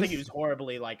mean, I don't think he was Nice.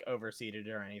 horribly like overseeded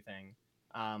or anything.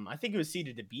 I think he was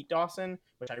seeded to beat Dawson,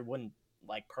 which I wouldn't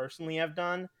like personally have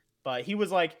done, but he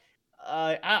was like,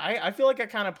 I feel like I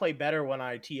kind of play better when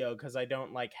I TO because I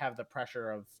don't like have the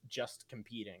pressure of just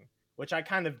competing, which I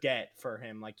kind of get for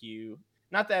him. Like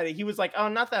not that he was like, oh,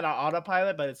 not that I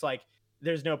autopilot, but it's like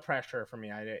there's no pressure for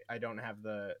me. I don't have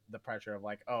the pressure of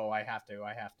like, oh, I have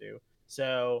to.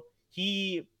 So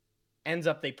he ends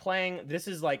up they playing. This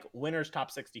is like winners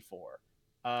top 64.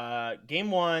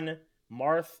 Game 1,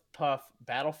 Marth Puff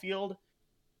Battlefield.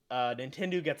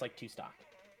 Nintendo gets like 2 stock.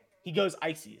 He goes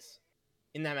Ices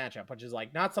in that matchup, which is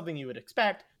like not something you would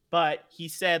expect. But he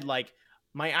said like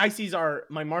my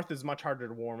Marth is much harder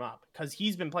to warm up because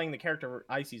he's been playing the character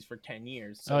Ices for 10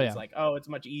 years. So he's like, oh, it's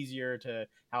much easier to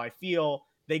how I feel.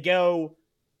 They go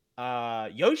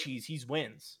Yoshi's. He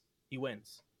wins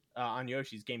on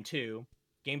Yoshi's game 2.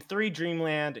 Game 3,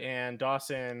 Dreamland and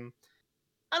Dawson.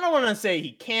 I don't want to say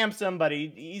he camps him, but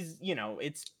he's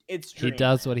it's He Dreamland.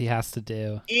 does what he has to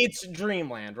do. It's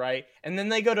Dreamland, right? And then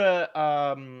they go to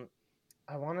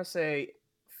I want to say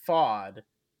FOD,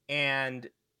 and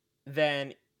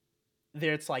then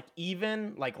there's like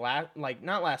even like like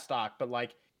not last stock, but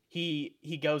like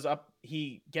he goes up,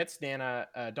 he gets Nana,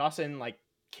 Dawson like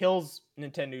kills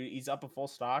Nintendo, he's up a full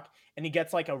stock, and he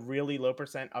gets like a really low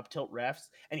percent up tilt refs,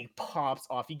 and he pops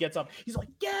off. He gets up, he's like,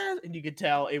 yes, and you could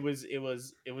tell it was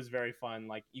very fun.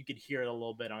 Like you could hear it a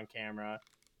little bit on camera,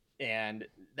 and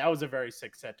that was a very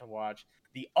sick set to watch.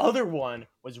 The other one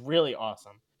was really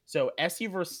awesome. So Essie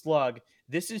versus Slug,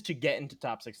 this is to get into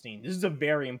top 16. This is a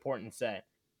very important set.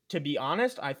 To be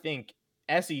honest, I think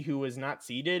Essie, who was not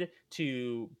seeded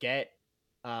to get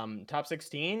top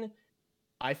 16,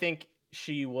 I think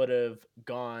she would have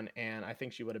gone, and I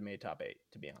think she would have made top 8,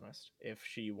 to be honest, if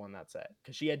she won that set.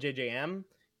 Because she had JJM,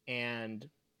 and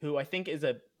who I think is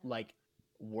a like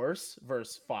worse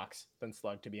versus Fox than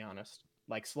Slug, to be honest.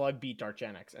 Like Slug beat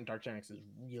Darkgenix, and Darkgenix is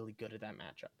really good at that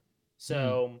matchup.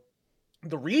 So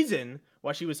the reason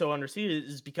why she was so underseeded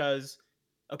is because,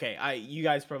 okay, you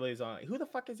guys probably is on like, who the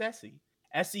fuck is Essie?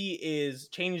 Essie is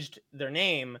changed their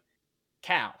name,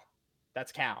 Cal.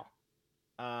 That's Cal.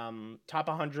 Top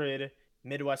 100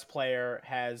 Midwest player,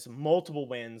 has multiple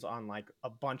wins on like a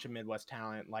bunch of Midwest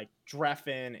talent, like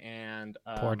Dreffin and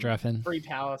Poor Dreffin. Free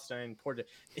Palestine.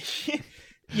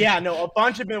 Yeah, no, a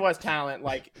bunch of Midwest talent.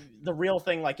 Like the real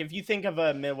thing, like if you think of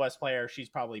a Midwest player, she's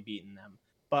probably beaten them.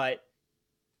 But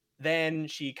then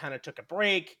she kind of took a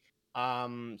break.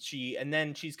 And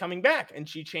then she's coming back, and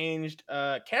she changed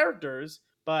characters,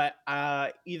 but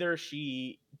either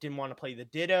she didn't want to play the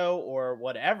Ditto or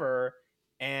whatever,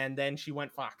 and then she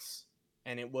went Fox,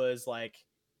 and it was like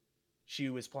she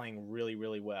was playing really,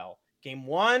 really well. Game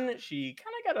 1, she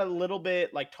kind of got a little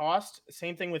bit like tossed.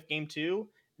 Same thing with game 2.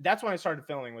 That's when I started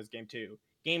filming, was game 2.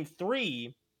 Game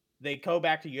 3, they go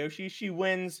back to Yoshi. She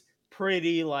wins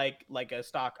pretty like a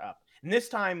stock up. And this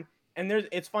time, and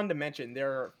it's fun to mention,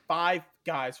 there are 5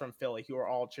 guys from Philly who are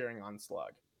all cheering on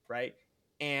Slug, right?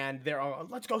 And they're all,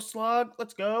 let's go Slug,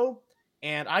 let's go.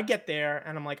 And I get there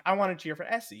and I'm like, I want to cheer for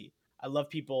Essie. I love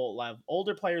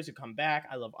older players who come back.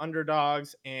 I love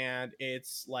underdogs, and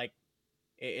it's like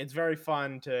it's very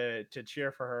fun to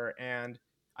cheer for her. And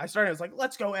I was like,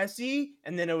 let's go SE.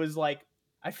 And then it was like,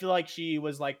 I feel like she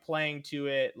was like playing to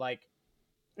it, like,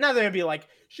 not that it'd be like,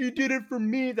 she did it for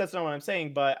me. That's not what I'm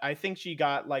saying. But I think she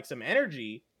got like some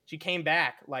energy. She came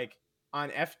back like on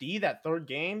FD that third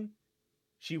game.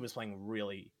 She was playing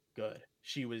really good.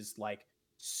 She was like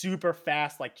super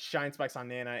fast, like Shine Spikes on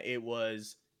Nana. It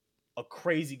was a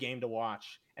crazy game to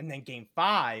watch. And then game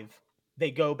 5,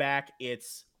 they go back.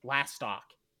 It's last stock,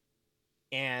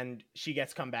 and she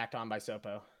gets come back on by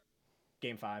Sopo,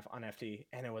 game 5 on FT,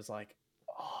 and it was like,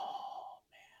 oh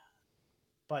man.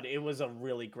 But it was a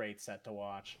really great set to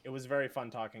watch. It was very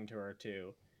fun talking to her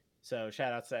too. So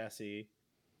shout out to Essie.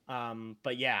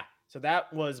 But yeah, so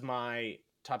that was my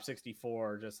top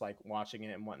 64, just like watching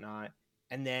it and whatnot.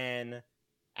 And then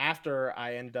after,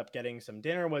 I ended up getting some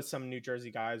dinner with some New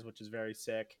Jersey guys, which is very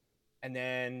sick. And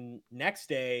then next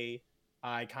day,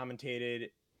 I commentated.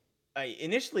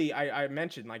 I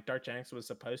mentioned like Dark Genix was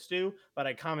supposed to, but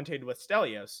I commentated with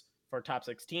Stelios for top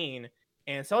 16.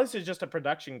 And Stelios is just a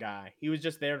production guy. He was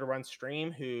just there to run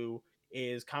stream, who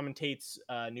is commentates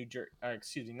not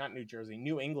New Jersey,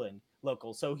 New England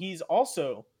local. So he's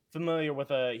also familiar with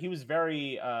he was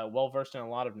very well versed in a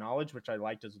lot of knowledge, which I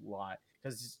liked a lot,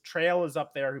 because Trail is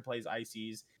up there who plays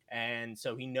Ices, and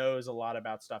so he knows a lot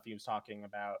about stuff. He was talking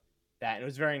about that, and it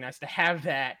was very nice to have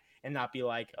that and not be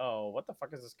like, oh, what the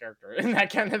fuck is this character, and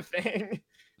that kind of thing.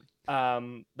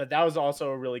 But that was also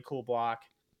a really cool block.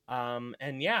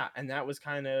 And yeah, and that was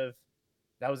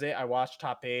it. I watched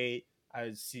top 8. I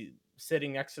was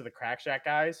sitting next to the Crack Shack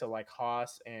guys, so like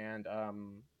Haas and oh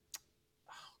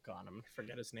god, I'm gonna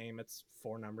forget his name. It's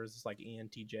 4 numbers. It's like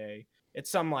ENTJ. It's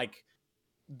some like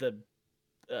the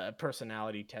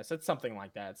personality test. It's something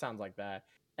like that. It sounds like that.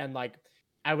 And like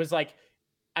I was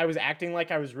acting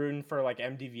like I was rooting for like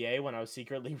MDVA when I was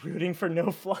secretly rooting for No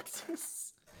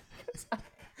Fluxus.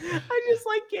 I just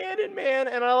like Ganon, man,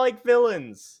 and I like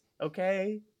villains.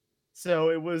 Okay, so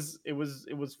it was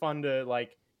fun to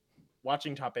like.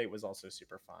 Watching top 8 was also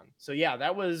super fun. So yeah,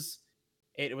 that was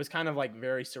it. It was kind of like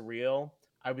very surreal.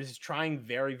 I was trying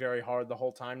very, very hard the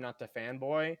whole time not to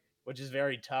fanboy, which is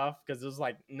very tough, because it was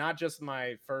like not just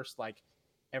my first like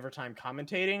ever time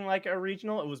commentating like a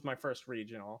regional. It was my first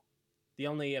regional. The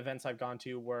only events I've gone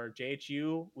to were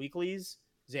JHU weeklies,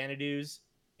 Xanadu's,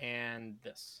 and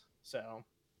this. So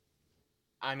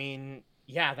I mean,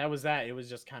 yeah, that was that. It was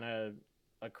just kind of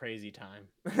a crazy time.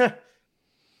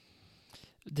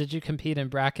 Did you compete in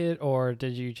bracket, or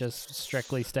did you just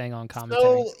strictly staying on commentary?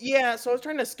 So yeah, so I was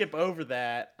trying to skip over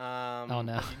that. Oh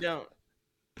no. You don't.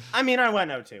 I mean, I went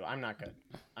 0-2. I'm not good.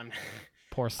 I'm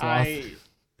Poor Sloth.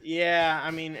 Yeah, I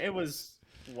mean, it was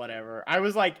whatever. I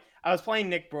was playing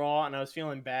Nick Brawl, and I was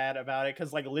feeling bad about it,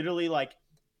 because like literally like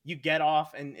you get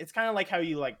off, and it's kind of like how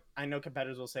you like, I know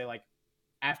competitors will say like,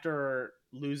 after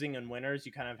losing and winners,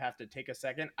 you kind of have to take a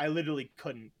second. I literally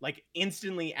couldn't. Like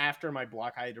instantly after my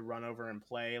block, I had to run over and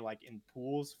play like in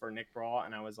pools for Nick Brawl,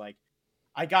 and I was like,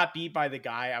 I got beat by the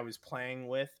guy I was playing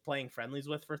friendlies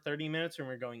with for 30 minutes when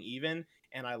we were going even,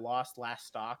 and I lost last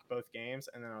stock both games.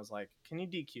 And then I was like, can you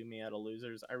DQ me out of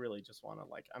losers? I really just want to,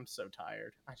 like, I'm so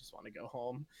tired. I just want to go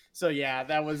home. So yeah,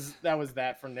 that was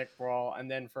that for Nick Brawl. And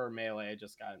then for Melee, I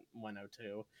just got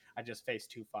 102. I just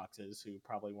faced 2 Foxes who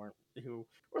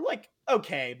were like,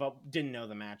 okay, but didn't know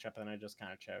the matchup, and I just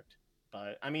kind of choked.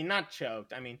 But I mean, not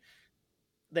choked. I mean,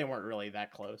 they weren't really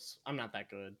that close. I'm not that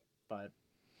good, but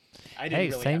I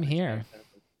didn't really same have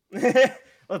a here.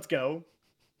 Let's go.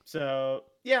 So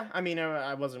yeah, I mean,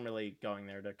 I wasn't really going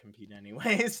there to compete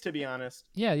anyways, to be honest.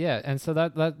 Yeah, and so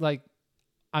that like,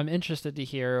 I'm interested to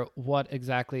hear what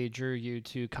exactly drew you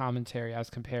to commentary as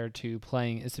compared to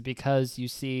playing. Is it because you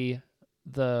see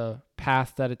the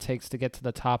path that it takes to get to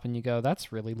the top, and you go,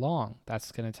 that's really long,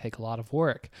 that's going to take a lot of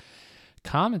work?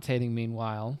 Commentating,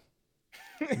 meanwhile,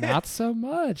 not so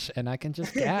much, and I can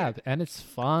just gab, and it's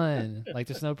fun. Like,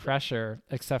 there's no pressure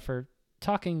except for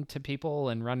talking to people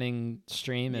and running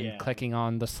stream and clicking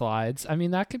on the slides. I mean,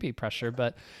 that could be pressure,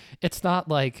 but it's not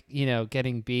like,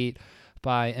 getting beat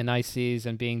by an Ices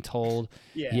and being told,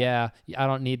 yeah, I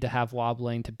don't need to have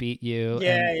wobbling to beat you,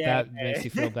 and that makes you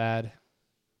feel bad.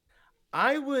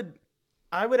 I would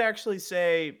actually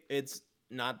say it's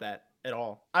not that at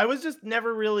all. I would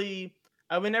never really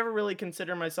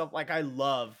consider myself like, I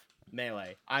love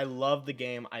Melee. I love the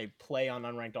game. I play on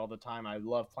unranked all the time. I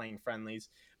love playing friendlies.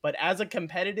 But as a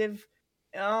competitive,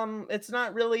 it's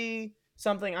not really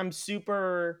something I'm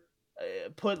super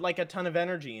put like a ton of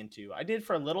energy into. I did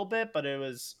for a little bit, but it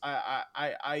was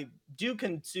I do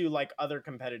consume like other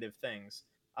competitive things.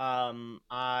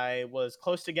 I was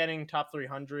close to getting top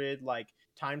 300 like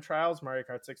time trials, Mario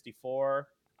Kart 64.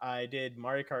 I did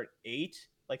Mario Kart 8,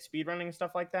 like speedrunning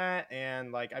stuff like that,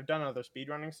 and like I've done other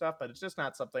speedrunning stuff, but it's just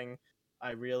not something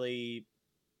I really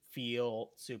feel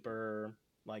super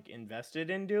like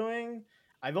invested in doing.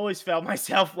 I've always felt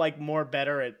myself like more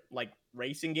better at like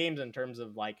racing games in terms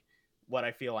of like what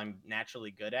I feel I'm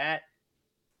naturally good at,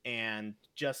 and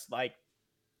just like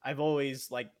I've always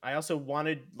like I also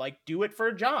wanted like do it for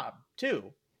a job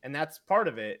too. And that's part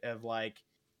of it of like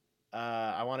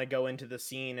I want to go into the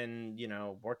scene and, you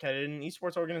know, work at an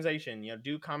esports organization, you know,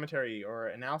 do commentary or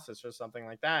analysis or something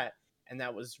like that. And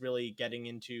that was really getting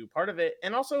into part of it.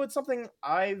 And also it's something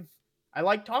I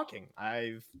like talking.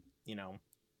 I've, you know,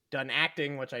 done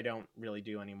acting, which I don't really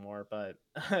do anymore, but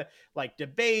like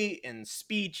debate and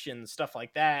speech and stuff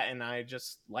like that. And I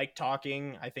just like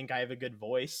talking. I think I have a good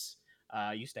voice.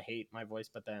 I used to hate my voice,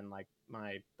 but then like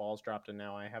my balls dropped and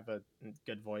now I have a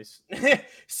good voice.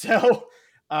 So,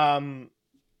 um,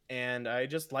 and I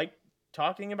just like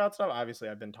talking about stuff. Obviously,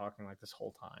 I've been talking like this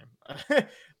whole time,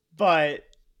 but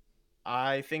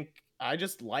I think I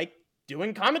just like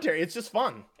doing commentary. It's just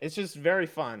fun. It's just very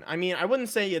fun. I mean, I wouldn't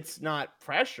say it's not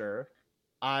pressure.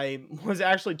 I was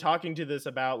actually talking to this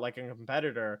about like a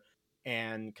competitor,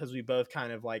 and because we both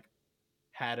kind of like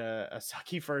had a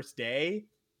sucky first day,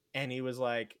 and he was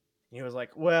like,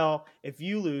 well, if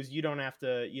you lose, you don't have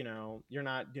to, you know, you're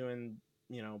not doing,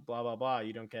 you know, blah blah blah.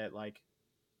 You don't get like,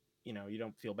 you know, you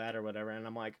don't feel bad or whatever. And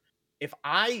I'm like, if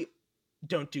I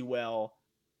don't do well,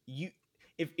 you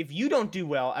if you don't do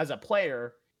well as a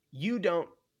player, you don't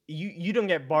you don't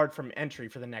get barred from entry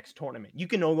for the next tournament. You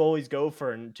can always go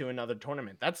for to another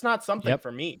tournament. That's not something Yep.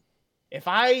 for me. If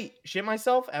I shit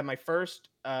myself at my first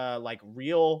like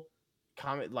real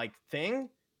comment like thing,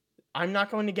 I'm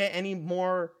not going to get any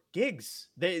more gigs.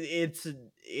 It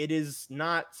is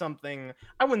not something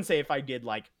I wouldn't say if I did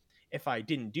like if I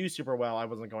didn't do super well, I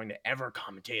wasn't going to ever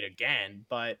commentate again,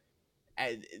 but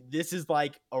this is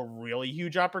like a really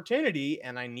huge opportunity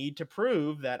and I need to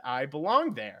prove that I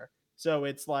belong there. So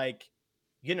it's like,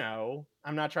 you know,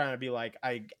 I'm not trying to be like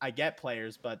I get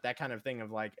players, but that kind of thing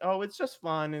of like, oh, it's just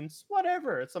fun and it's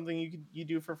whatever. It's something you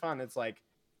do for fun. It's like,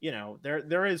 you know,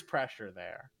 there is pressure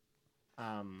there.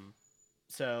 Um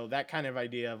so that kind of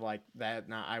idea of like that,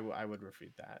 no, I would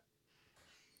refute that.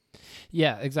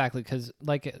 Yeah, exactly. Because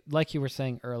like you were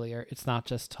saying earlier, it's not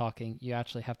just talking. You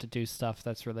actually have to do stuff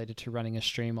that's related to running a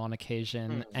stream on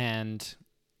occasion. Hmm. And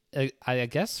I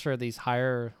guess for these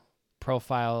higher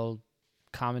profile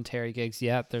commentary gigs,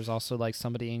 yeah, there's also like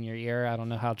somebody in your ear. I don't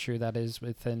know how true that is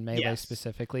within Melee Yes.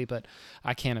 specifically, but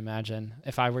I can't imagine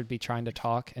if I would be trying to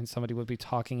talk and somebody would be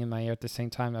talking in my ear at the same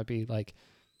time. I'd be like,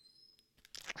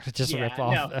 just rip Yeah.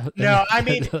 off. No. No. I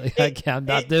mean, it Like, I'm it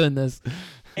not doing this.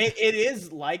 it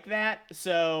is like that.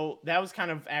 So that was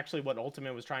kind of actually what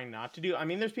Ultimate was trying not to do. I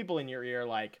mean, there's people in your ear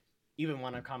like even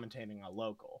when I'm commentating a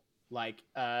local. Like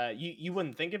you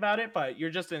wouldn't think about it, but you're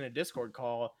just in a Discord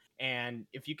call, and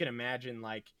if you can imagine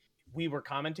like we were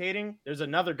commentating, there's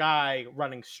another guy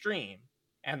running stream,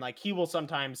 and like he will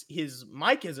sometimes his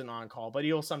mic isn't on call, but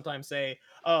he'll sometimes say,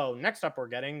 "Oh, next up we're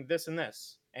getting this and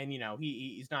this." And you know,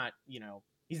 he's not, you know,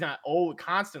 he's not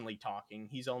constantly talking.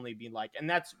 He's only being like, and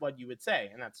that's what you would say,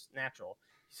 and that's natural.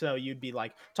 So you'd be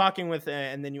like talking with,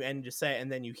 and then you end to say, and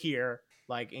then you hear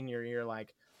like in your ear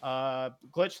like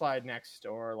glitch slide next,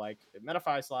 or like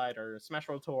Metafy slide or Smash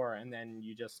Roll Tour, and then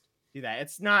you just do that.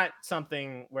 It's not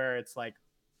something where it's like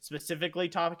specifically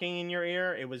talking in your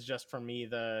ear. It was just for me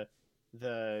the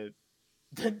the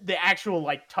actual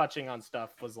like touching on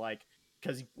stuff was like,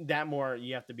 because that more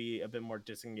you have to be a bit more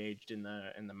disengaged in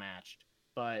the match,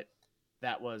 but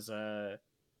that was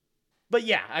but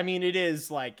yeah, I mean it is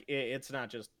like it's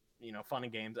not just, you know, fun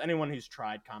and games. Anyone who's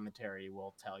tried commentary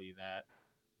will tell you that.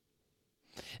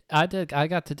 I did. I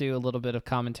got to do a little bit of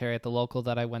commentary at the local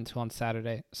that I went to on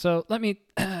Saturday. So let me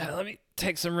let me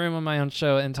take some room on my own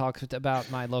show and talk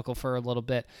about my local for a little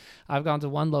bit. I've gone to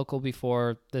one local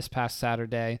before this past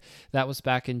Saturday. That was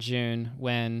back in June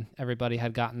when everybody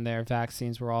had gotten their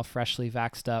vaccines. We're all freshly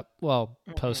vaxxed up. Well,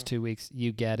 Mm-hmm. post 2 weeks,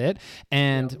 you get it. Yep.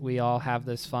 And we all have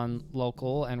this fun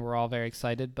local, and we're all very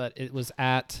excited. But it was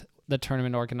at the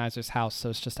tournament organizer's house, so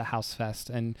it's just a house fest.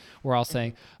 And we're all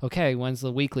saying, okay, when's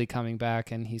the weekly coming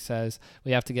back? And he says,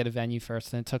 we have to get a venue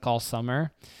first. And it took all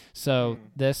summer. So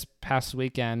this past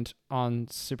weekend on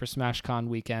Super Smash Con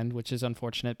weekend, which is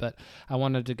unfortunate, but I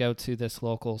wanted to go to this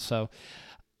local. So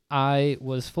I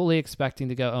was fully expecting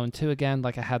to go 0-2 again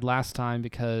like I had last time,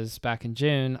 because back in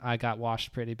June I got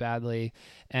washed pretty badly,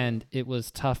 and it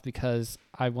was tough because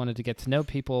I wanted to get to know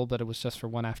people, but it was just for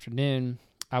one afternoon.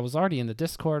 I was already in the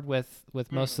Discord with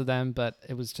most of them, but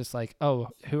it was just like, oh,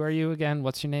 who are you again?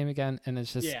 What's your name again? And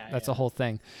it's just, that's a whole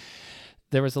thing.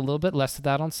 There was a little bit less of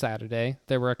that on Saturday.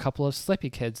 There were a couple of Slippy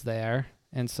kids there.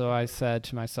 And so I said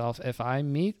to myself, if I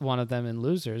meet one of them in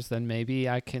losers, then maybe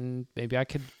I could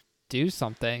do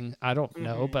something. I don't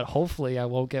know, but hopefully I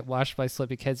won't get washed by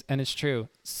Slippy kids. And it's true.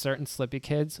 Certain Slippy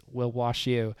kids will wash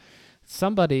you.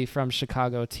 Somebody from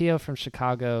Chicago, Tio from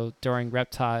Chicago, during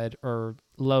Reptide or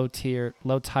Low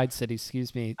Tide City,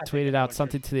 tweeted out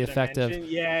something to the effect of,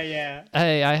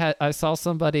 hey, I saw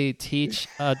somebody teach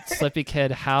a Slippy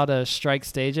kid how to strike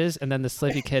stages, and then the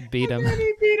Slippy kid beat him. And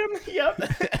he beat him. Yep.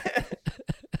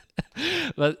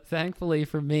 But thankfully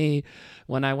for me,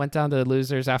 when I went down to the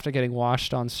losers after getting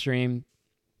washed on stream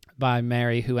by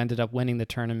Mary, who ended up winning the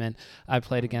tournament, I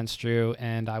played against Drew,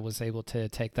 and I was able to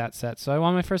take that set. So I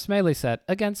won my first Melee set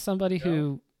against somebody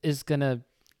who is going to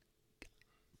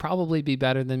probably be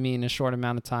better than me in a short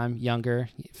amount of time, younger,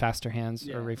 faster hands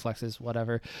or reflexes,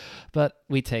 whatever. But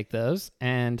we take those,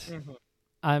 and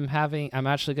I'm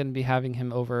actually going to be having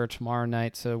him over tomorrow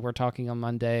night. So we're talking on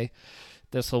Monday.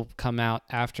 This will come out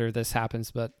after this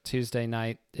happens, but Tuesday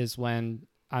night is when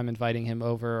I'm inviting him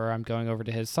over, or I'm going over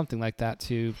to his, something like that,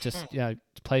 to just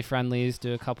play friendlies,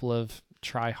 do a couple of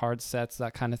try hard sets,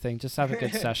 that kind of thing. Just have a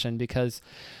good session, because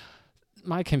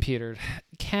my computer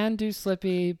can do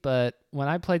Slippy, but when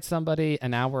I played somebody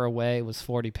an hour away, it was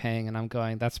 40 ping, and I'm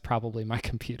going, that's probably my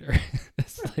computer.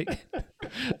 It's like,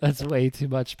 that's way too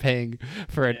much ping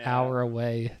for an hour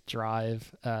away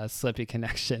drive Slippy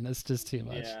connection. It's just too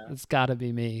much. It's got to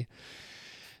be me.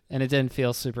 And it didn't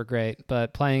feel super great,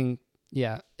 but playing,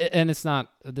 and this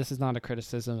is not a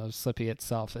criticism of Slippy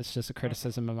itself. It's just a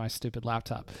criticism of my stupid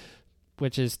laptop,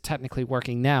 which is technically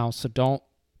working now. So don't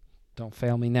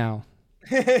fail me now.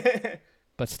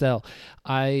 But still,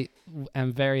 I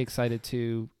am very excited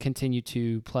to continue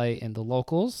to play in the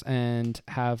locals and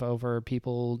have over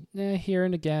people here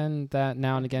and again, that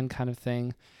now and again kind of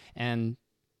thing, and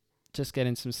just get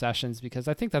in some sessions, because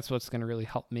I think that's what's going to really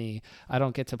help me. I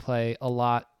don't get to play a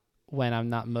lot when I'm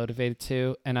not motivated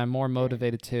to, and I'm more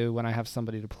motivated to when I have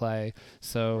somebody to play.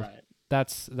 So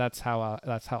that's how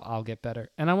I'll get better.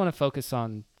 And I want to focus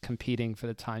on competing for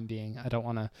the time being. I don't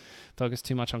want to focus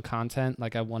too much on content.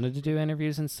 Like, I wanted to do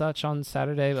interviews and such on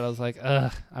Saturday, but I was like,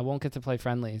 I won't get to play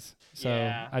friendlies.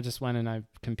 So I just went and I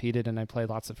competed and I played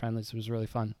lots of friendlies. It was really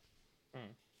fun.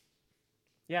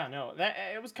 Yeah, no, that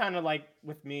it was kind of like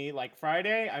with me, like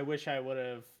Friday, I wish I would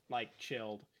have like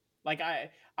chilled. Like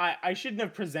I shouldn't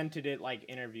have presented it like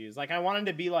interviews. Like, I wanted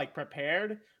to be like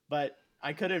prepared, but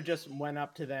I could have just went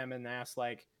up to them and asked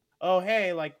like, oh,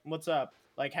 hey, like, what's up?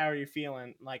 Like, how are you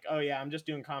feeling? Like, oh yeah, I'm just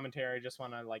doing commentary. Just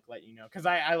want to like let you know. Cause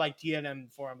I like TNM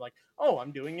before. I'm like, oh,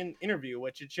 I'm doing an interview,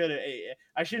 which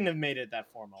I shouldn't have made it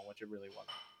that formal, which it really wasn't.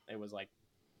 It was like,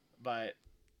 but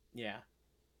yeah.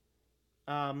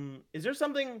 Is there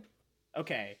something,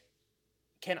 okay.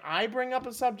 Can I bring up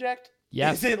a subject?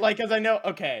 Yes. Is it like, cause I know,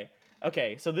 okay.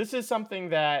 So this is something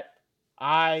that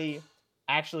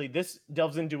this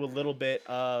delves into a little bit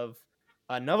of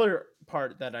another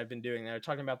part that I've been doing. They're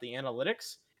talking about the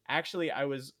analytics. Actually, I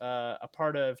was a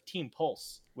part of Team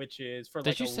Pulse, which is for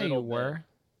like Did you say you were?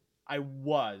 I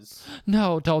was.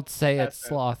 No, don't say it,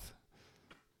 Sloth.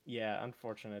 Yeah,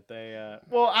 unfortunate. They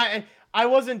I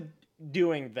wasn't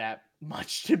doing that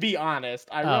much, to be honest.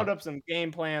 I wrote up some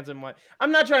game plans and what.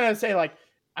 I'm not trying to say like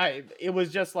it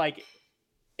was just like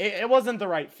it wasn't the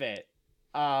right fit.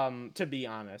 To be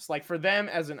honest, like for them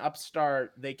as an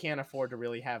upstart, they can't afford to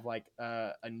really have like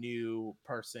a new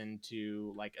person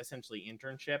to like essentially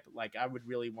internship. Like, I would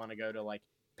really want to go to like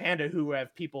Panda, who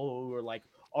have people who are like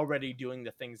already doing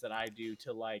the things that I do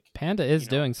to like. Panda is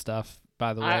doing stuff,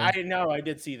 by the way. I know, I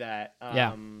did see that.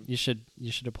 Yeah, you should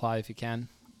apply if you can.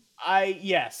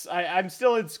 I'm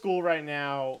still in school right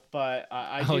now, but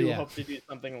I do hope to do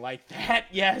something like that.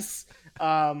 Yes.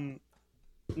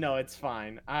 No, it's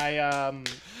fine. But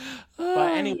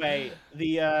anyway,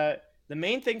 the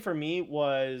main thing for me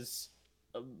was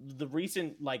the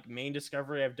recent like main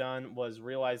discovery I've done was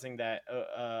realizing that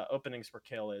openings per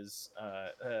kill is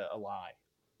a lie.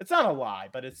 It's not a lie,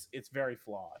 but it's very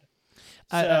flawed.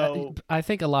 So I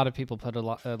think a lot of people put a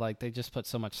lot like they just put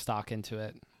so much stock into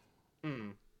it. Hmm.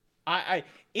 I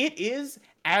it is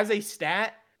as a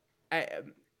stat I,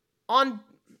 on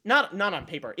not on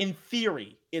paper. In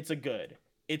theory, it's a good.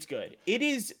 It's good. It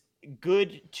is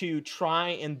good to try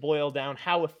and boil down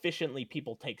how efficiently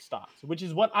people take stocks, which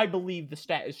is what I believe the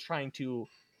stat is trying to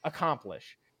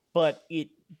accomplish. But it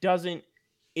doesn't.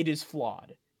 It is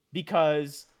flawed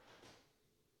because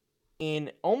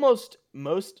in almost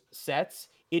most sets,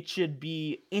 it should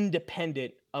be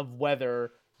independent of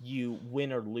whether you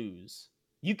win or lose.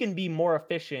 You can be more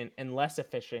efficient and less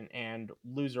efficient and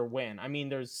lose or win. I mean,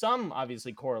 there's some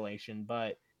obviously correlation,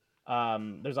 but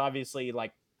there's obviously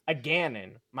like a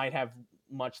Ganon might have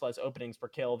much less openings per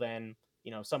kill than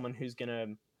someone who's gonna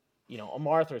a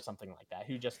Marth or something like that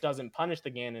who just doesn't punish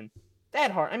the Ganon that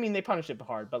hard. I mean, they punish it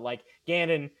hard, but like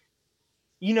Ganon,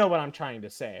 you know what I'm trying to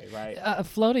say, right?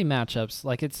 Floating matchups,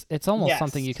 like it's almost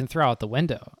something Yes. you can throw out the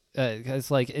window. Because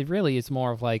like it really is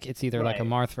more of like it's either like a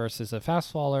Right. Marth versus a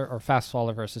fast faller or fast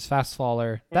faller versus fast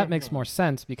faller. That makes more Mhm.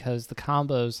 sense because the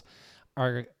combos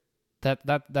are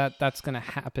that's gonna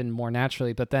happen more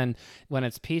naturally. But then when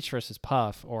it's Peach versus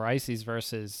Puff or Ices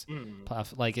versus Mm.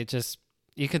 Puff, like it just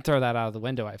you can throw that out of the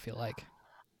window. I feel like.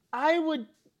 I would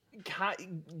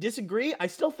disagree. I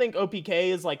still think OPK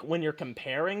is like when you're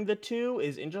comparing the two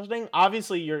is interesting.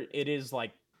 Obviously, it is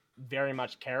like very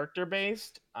much character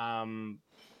based.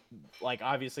 Like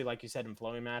obviously, like you said in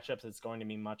floating matchups, it's going to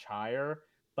be much higher.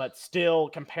 But still,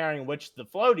 comparing which the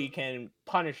floaty can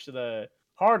punish the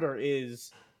harder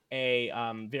is a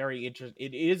very interesting.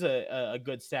 It is a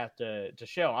good stat to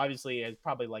show. Obviously, it's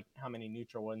probably like how many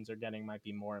neutral ones they're getting might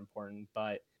be more important,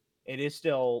 but it is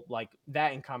still like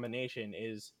that in combination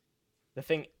is the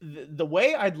thing. The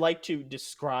way I'd like to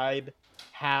describe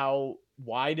how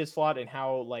wide is flawed and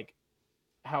how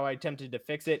I attempted to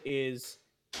fix it is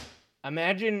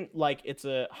imagine like it's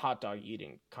a hot dog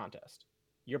eating contest.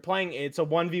 You're playing it's a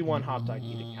 1v1 hot dog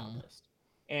eating Mm, contest.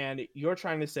 And you're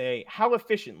trying to say how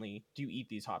efficiently do you eat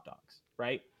these hot dogs,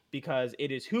 right? Because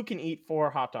it is who can eat 4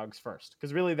 hot dogs first.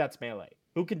 Because really that's melee.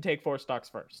 Who can take 4 stocks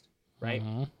first, right?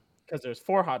 mm-hmm. Because there's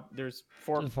four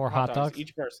For hot hot dogs dogs.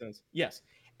 each person's. Yes.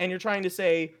 And you're trying to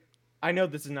say I know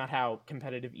this is not how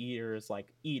competitive eaters like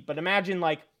eat, but imagine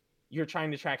like you're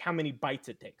trying to track how many bites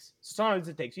it takes. Sometimes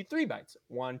it takes you 3 bites.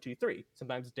 1, 2, 3.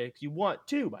 Sometimes it takes you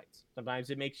 2 bites. Sometimes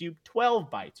it makes you 12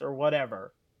 bites or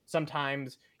whatever.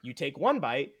 Sometimes you take 1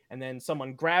 bite and then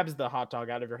someone grabs the hot dog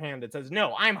out of your hand that says,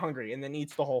 "No, I'm hungry," and then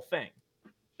eats the whole thing.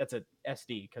 That's a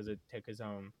SD because it took his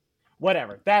own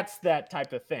whatever. That's that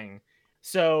type of thing.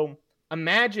 So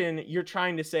imagine you're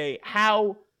trying to say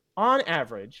how on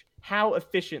average, how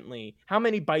efficiently, how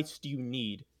many bites do you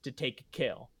need to take a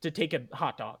kill, to take a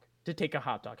hot dog, to take a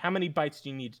hot dog? How many bites do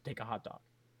you need to take a hot dog?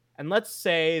 And let's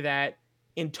say that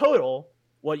in total,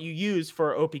 what you use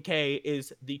for OPK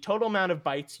is the total amount of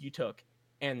bites you took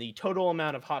and the total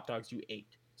amount of hot dogs you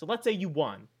ate. So let's say you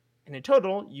won, and in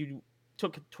total, you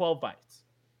took 12 bites.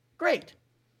 Great.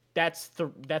 That's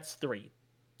three.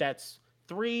 That's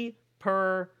three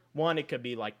per one. It could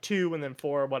be like two and then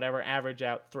four, whatever. Average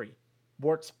out three.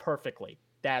 Works perfectly.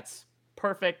 That's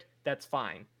perfect. That's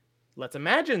fine. Let's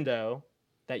imagine though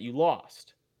that you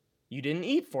lost. You didn't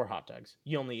eat 4 hot dogs.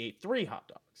 You only ate 3 hot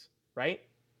dogs, right?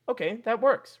 Okay, that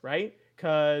works, right?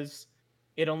 Because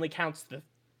it only counts the.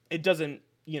 It doesn't,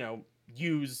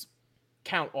 use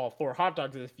count all 4 hot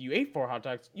dogs. If you ate 4 hot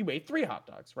dogs, you ate 3 hot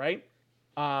dogs, right?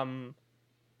 Um,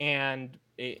 and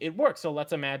it works. So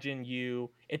let's imagine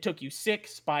it took you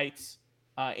 6 bites.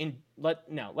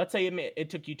 Let's say it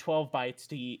took you 12 bites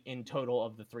to eat in total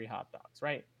of the 3 hot dogs,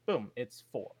 right? Boom, it's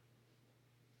 4.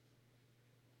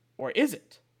 Or is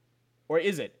it? Or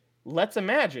is it? Let's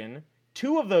imagine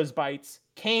 2 of those bites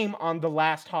came on the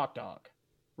last hot dog,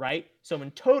 right? So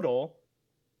in total,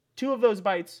 2 of those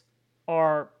bites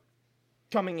are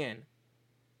coming in.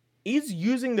 Is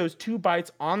using those 2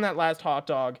 bites on that last hot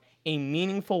dog a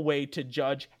meaningful way to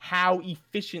judge how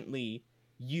efficiently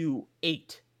you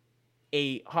ate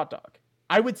a hot dog?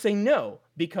 I would say no,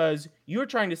 because you're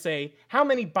trying to say, how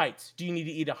many bites do you need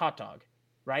to eat a hot dog,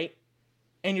 right?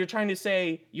 And you're trying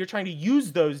to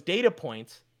use those data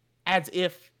points as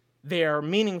if they're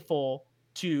meaningful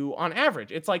to on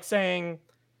average. It's like saying,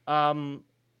 um,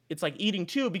 it's like eating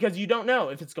two because you don't know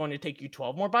if it's going to take you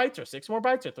 12 more bites or 6 more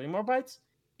bites or 3 more bites.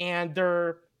 And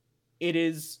it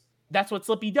is that's what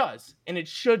Slippy does. And it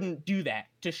shouldn't do that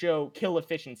to show kill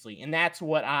efficiency. And that's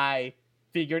what I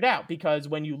figured out because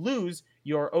when you lose,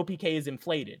 your OPK is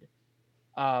inflated.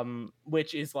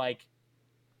 Which is like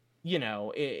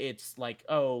it's like,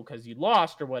 oh, because you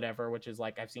lost or whatever, which is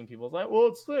like I've seen people like, well,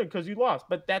 it's good because you lost,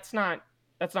 but that's not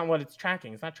what it's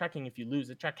tracking. It's not tracking if you lose.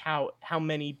 It track how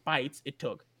many bites it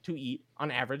took to eat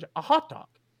on average a hot dog.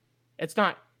 It's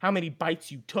not how many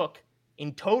bites you took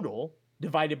in total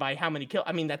divided by how many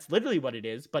I mean, that's literally what it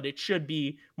is, but it should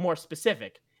be more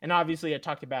specific. And obviously, I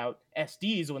talked about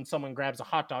SDs. When someone grabs a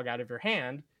hot dog out of your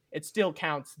hand, it still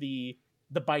counts the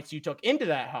bites you took into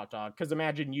that hot dog. Because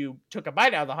imagine you took a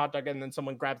bite out of the hot dog and then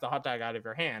someone grabs the hot dog out of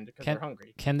your hand because they're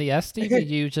hungry. Can the SD be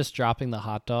you just dropping the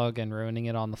hot dog and ruining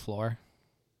it on the floor?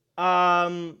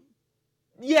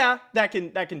 Yeah, that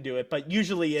can do it, but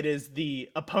usually it is the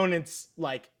opponent's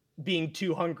like being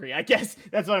too hungry. I guess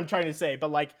that's what I'm trying to say.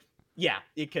 But like, yeah,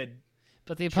 it could.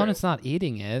 But the opponent's not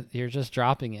eating it. You're just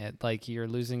dropping it. Like you're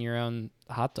losing your own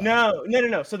hot dog.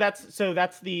 No. So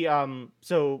that's the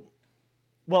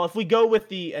well, if we go with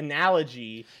the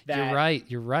analogy that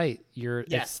you're right.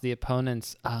 It's the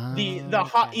opponent's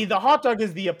the hot dog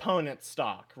is the opponent's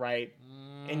stock, right?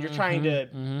 And you're trying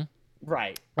to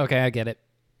right. Okay, I get it.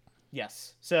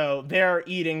 Yes. So they're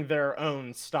eating their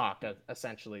own stock,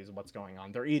 essentially, is what's going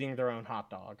on. They're eating their own hot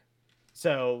dog.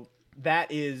 So that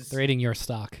is... They're eating your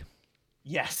stock.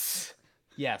 Yes.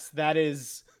 Yes, that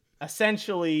is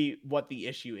essentially what the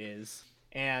issue is.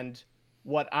 And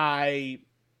what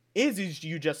is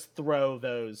you just throw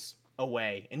those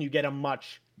away, and you get a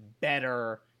much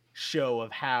better show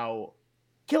of how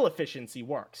kill efficiency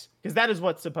works. Because that is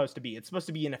what's supposed to be. It's supposed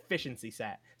to be an efficiency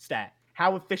stat.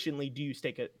 How efficiently do you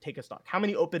take a stock? How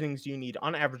many openings do you need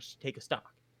on average to take a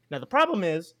stock? Now the problem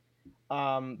is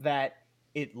that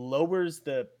it lowers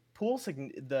the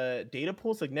data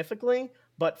pool significantly.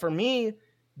 But for me,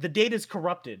 the data is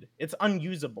corrupted. It's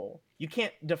unusable. You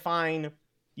can't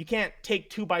take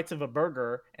 2 bites of a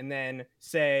burger and then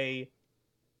say,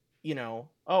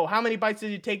 oh, how many bites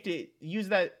did it take to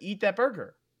eat that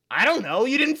burger? I don't know.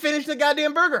 You didn't finish the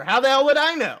goddamn burger. How the hell would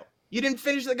I know? You didn't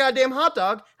finish the goddamn hot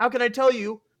dog. How can I tell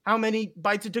you how many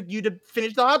bites it took you to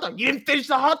finish the hot dog? You didn't finish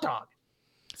the hot dog.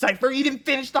 Cypher, you didn't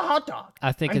finish the hot dog.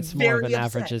 I think it's more of an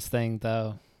averages thing,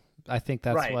 though. I think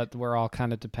that's what we're all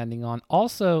kind of depending on.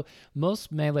 Also,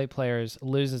 most Melee players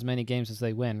lose as many games as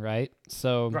they win, right?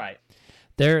 So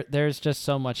there's just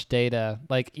so much data.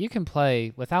 Like, you can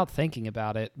play without thinking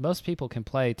about it. Most people can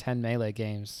play 10 Melee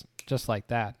games just like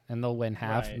that, and they'll win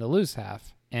half and they'll lose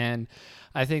half. And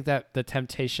I think that the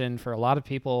temptation for a lot of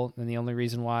people, and the only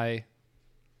reason why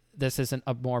this isn't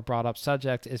a more brought up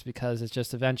subject, is because it's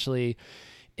just eventually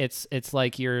it's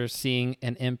like you're seeing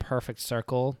an imperfect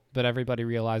circle, but everybody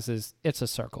realizes it's a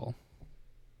circle.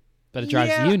 But it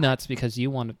drives you nuts because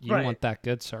you want that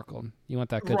good circle. You want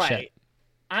that good shit.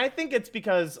 I think it's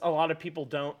because a lot of people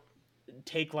don't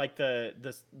take like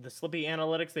the Slippi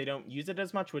analytics. They don't use it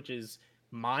as much, which is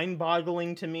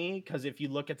mind-boggling to me, because if you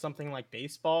look at something like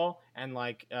baseball and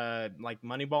like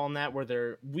Moneyball and that,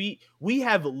 where we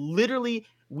have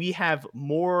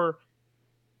more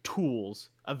tools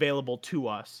available to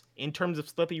us in terms of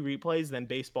Slippi replays than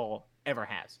baseball ever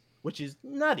has, which is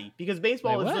nutty, because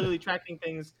baseball is literally tracking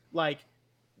things like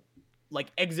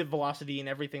exit velocity and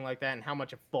everything like that, and how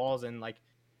much it falls, and like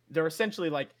they're essentially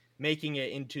like making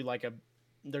it into like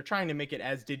they're trying to make it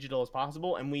as digital as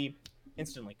possible, and we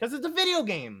instantly, because it's a video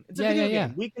game. It's a video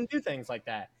game. We can do things like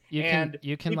that.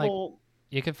 You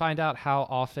can find out how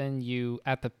often you,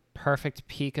 at the perfect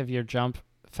peak of your jump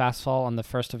fast fall on the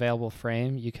first available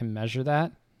frame, you can measure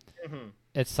that. Mm-hmm.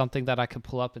 It's something that I could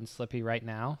pull up in Slippi right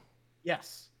now.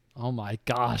 Yes. Oh my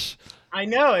gosh. I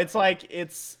know. It's like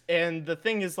and the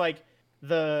thing is like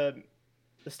the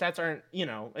stats aren't,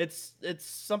 it's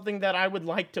something that I would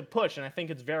like to push, and I think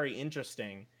it's very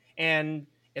interesting. And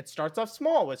it starts off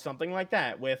small with something like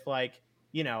that, with like,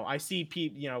 I see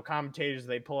commentators,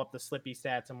 they pull up the Slippi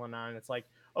stats and whatnot, and it's like,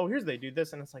 oh, they do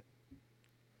this, and it's like,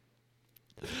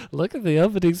 look at the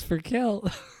openings for kill.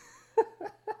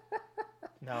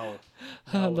 No,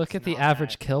 look at the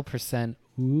average kill percent.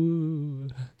 Ooh.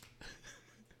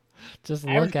 Just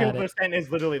look at it. Average kill percent is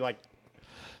literally like,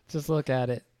 just look at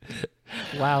it.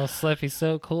 Wow, Slippi's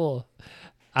so cool.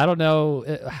 I don't know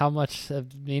how much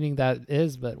of meaning that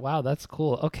is, but wow, that's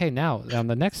cool. Okay, now on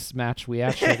the next match, we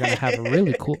actually are going to have a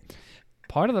really cool...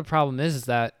 Part of the problem is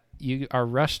that you are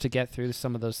rushed to get through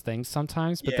some of those things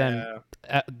sometimes, but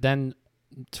then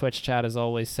Twitch chat is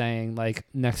always saying, like,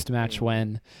 next match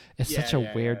when. It's such a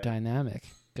weird dynamic.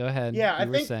 Go ahead. Yeah, I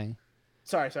think... saying.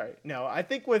 Sorry. No, I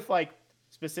think with, like,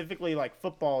 specifically, like,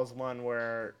 football is one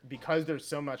where, because there's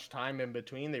so much time in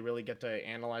between, they really get to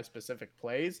analyze specific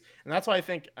plays. And that's why I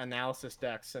think analysis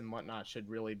decks and whatnot should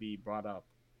really be brought up,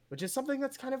 which is something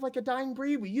that's kind of like a dying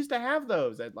breed. We used to have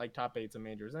those at like top 8s and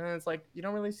majors, and it's like you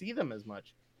don't really see them as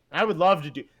much. I would love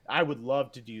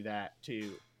to do that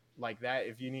too. Like that,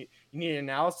 if you need an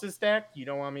analysis deck, you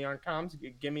don't want me on comms,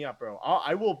 give me up, bro.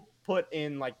 I will put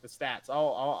in like the stats.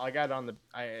 I got on the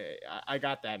I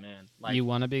got that, man. Like You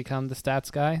want to become the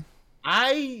stats guy,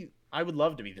 I would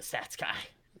love to be the stats guy.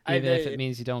 even if it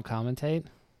means you don't commentate.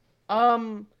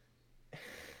 Um,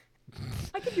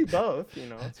 I could do both, you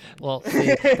know. It's fine. Well,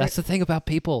 see, that's the thing about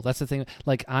people. That's the thing.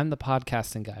 Like, I'm the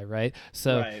podcasting guy, right?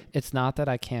 So Right. it's not that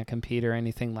I can't compete or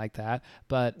anything like that,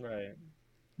 but Right.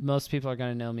 most people are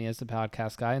going to know me as the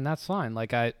podcast guy, and that's fine.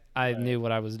 Like, I Right. knew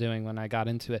what I was doing when I got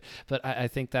into it, but I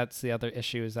think that's the other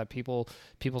issue is that people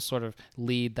sort of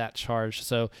lead that charge.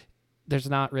 So there's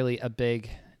not really a big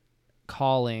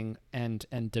calling and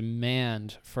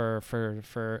demand for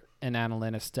an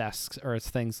analyst desk or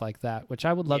things like that, which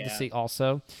I would love to Yeah. see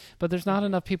also, but there's not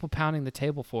enough people pounding the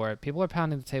table for it. People are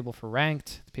pounding the table for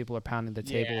ranked, people are pounding the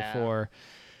table Yeah. for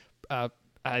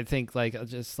I think like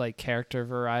just like character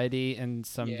variety and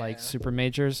some like Yeah. super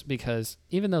majors, because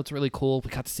even though it's really cool,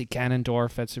 we got to see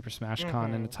Ganondorf at Super Smash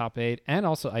Con in the top 8 and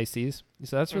also Ices,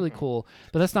 so that's really cool,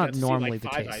 but that's not Got to see, normally like, the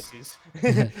 5 case.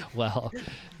 ICs. Well,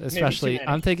 especially many.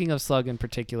 I'm thinking of Slug in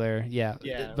particular. Yeah.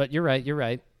 Yeah. But you're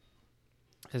right.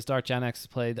 His Dark Gen X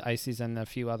played Ices and a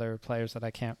few other players that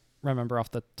I can't remember off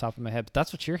the top of my head. But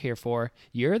that's what you're here for.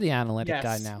 You're the analytic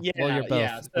guy Yes. now. Yeah. Well, you're both,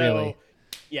 Yeah. So, really.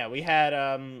 yeah, we had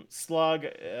Slug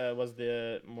was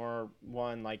the more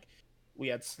one. Like we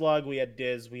had Slug, we had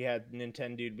Diz, we had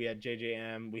Nintendo, we had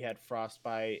JJM, we had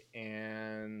Frostbite,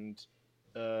 and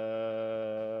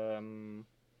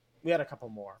we had a couple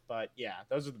more. But yeah,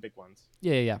 those are the big ones.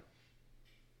 Yeah.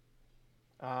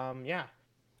 Yeah.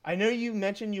 I know you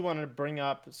mentioned you wanted to bring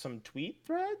up some tweet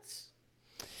threads.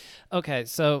 Okay,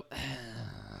 so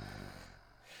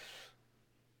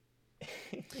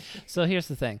so here's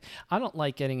the thing. I don't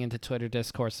like getting into Twitter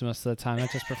discourse most of the time. I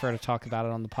just prefer to talk about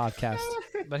it on the podcast.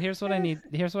 But here's what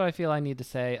I feel I need to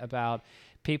say about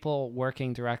people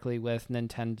working directly with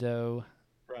Nintendo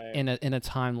Right. in a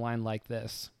timeline like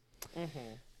this. Mm-hmm.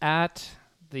 At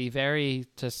the very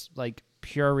just like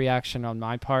pure reaction on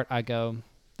my part, I go,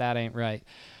 that ain't right.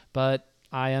 But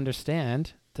I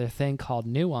understand the thing called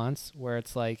nuance, where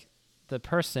it's like the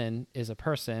person is a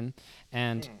person,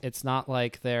 and it's not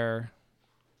like they're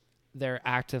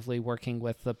actively working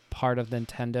with the part of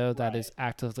Nintendo that is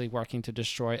actively working to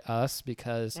destroy us,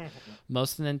 because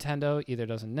most of Nintendo either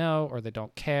doesn't know or they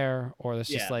don't care, or it's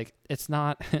just like it's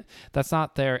not that's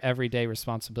not their everyday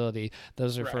responsibility.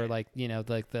 Those are for like, you know,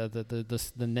 like the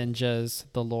ninjas,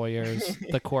 the lawyers,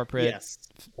 the corporate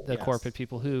corporate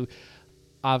people who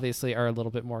obviously are a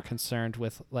little bit more concerned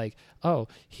with like, oh,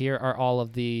 here are all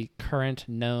of the current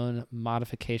known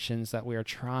modifications that we are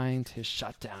trying to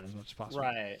shut down as much as possible.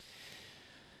 Right.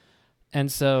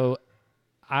 And so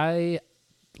I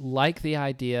like the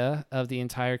idea of the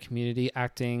entire community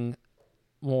acting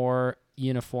more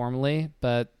uniformly,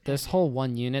 but this whole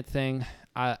one unit thing,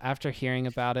 after hearing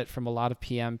about it from a lot of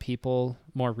PM people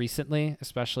more recently,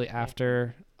 especially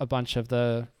after a bunch of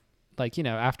the, like, you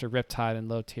know, after Riptide and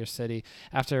Low Tier City,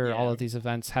 after all of these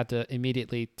events had to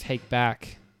immediately take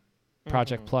back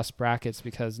Project Plus brackets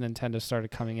because Nintendo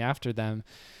started coming after them.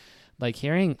 Like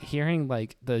hearing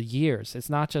like the years, it's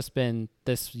not just been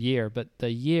this year, but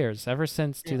the years ever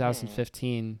since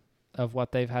 2015 of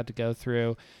what they've had to go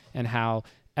through and how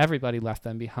everybody left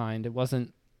them behind. It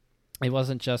wasn't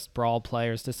just Brawl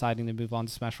players deciding to move on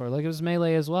to Smash Bros. Like it was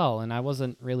Melee as well, and I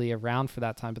wasn't really around for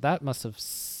that time, but that must have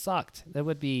sucked. That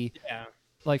would be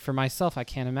like, for myself, I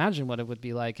can't imagine what it would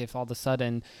be like if all of a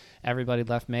sudden everybody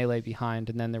left Melee behind,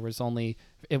 and then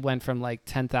it went from like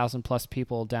 10,000 plus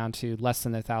people down to less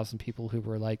than 1,000 people who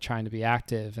were like trying to be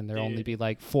active, and there'll only be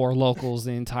like 4 locals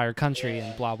in the entire country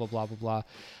and blah, blah, blah, blah, blah.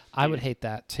 I would hate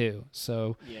that too.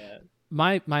 So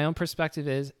my own perspective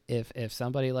is if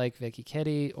somebody like Vicky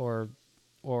Kitty or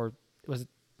was it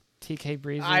TK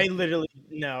Breezy? I literally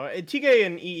no. TK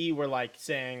and EE were like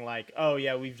saying like, "Oh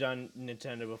yeah, we've done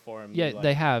Nintendo before." And yeah, like,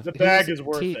 they have. The bag is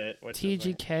worth it.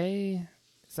 TGK,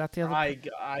 is that the other?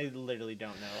 I literally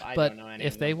don't know. I but don't know any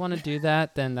if of they them. want to do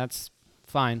that, then that's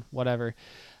fine, whatever.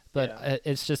 But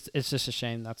it's just a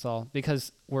shame, that's all,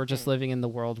 because we're just living in the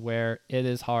world where it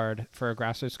is hard for a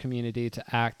grassroots community to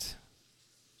act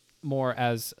more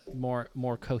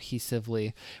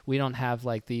cohesively. We don't have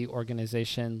like the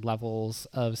organization levels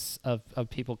of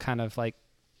people kind of like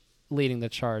leading the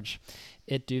charge.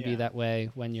 It do be that way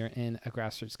when you're in a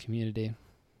grassroots community.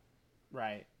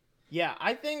 Right. Yeah,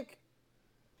 I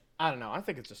don't know. I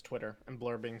think it's just Twitter and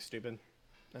Blur being stupid.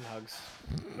 And Hugs.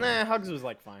 Nah, Hugs was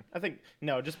like fine. I think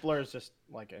just Blur is just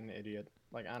like an idiot.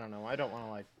 Like I don't know. I don't want to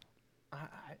like.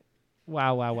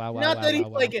 Wow. Not that he's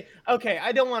like okay.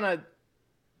 I don't want to.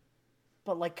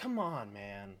 But like, come on,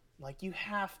 man. Like you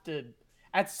have to.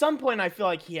 At some point, I feel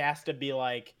like he has to be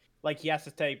like, like he has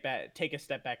to take a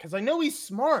step back, because I know he's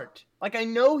smart. Like I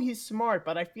know he's smart,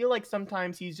 but I feel like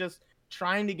sometimes he's just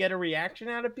trying to get a reaction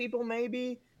out of people,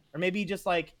 maybe, or maybe he just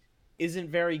like isn't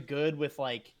very good with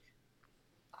like,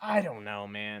 I don't know,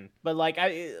 man. But like,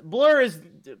 Blur is,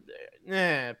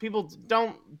 people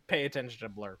don't pay attention to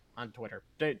Blur on Twitter.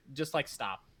 They just like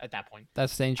stop at that point.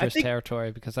 That's I dangerous think.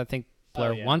 territory because I think Oh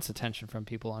Blur yeah. wants attention from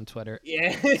people on Twitter.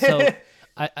 Yeah. So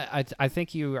I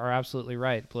think you are absolutely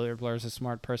right. Blur's a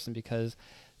smart person because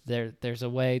there's a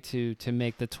way to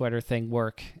make the Twitter thing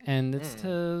work, and it's to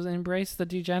embrace the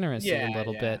degeneracy a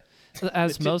little Yeah. bit.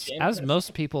 As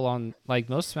most people on, like,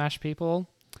 most Smash people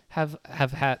have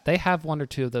had, they have one or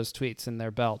two of those tweets in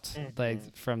their belt,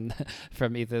 like from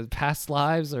either past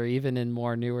lives or even in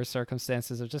more newer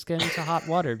circumstances of just getting into hot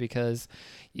water, because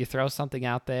you throw something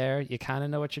out there, you kind of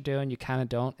know what you're doing, you kind of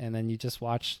don't, and then you just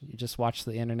watch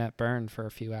the internet burn for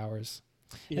a few hours,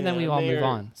 and then we all move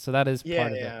on. So that is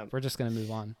part of it. We're just going to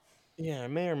move on. Yeah, I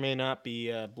may or may not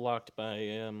be blocked by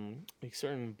a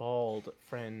certain bald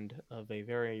friend of a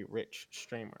very rich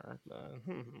streamer.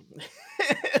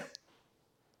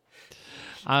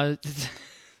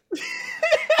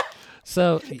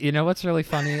 So you know what's really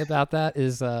funny about that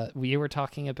is we were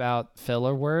talking about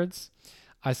filler words.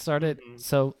 I started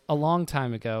so a long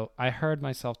time ago. I heard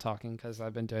myself talking because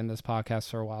I've been doing this podcast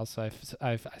for a while. So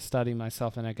I study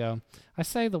myself, and I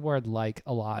say the word like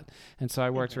a lot, and so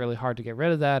I worked really hard to get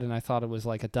rid of that. And I thought it was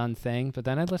like a done thing. But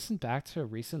then I listened back to a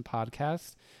recent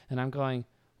podcast, and I'm going,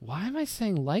 why am I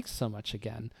saying like so much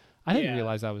again? I didn't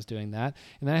realize I was doing that.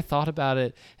 And then I thought about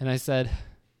it, and I said,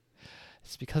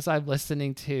 it's because I'm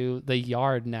listening to The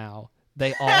Yard now.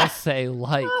 They all say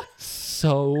like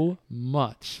so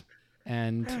much.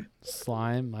 And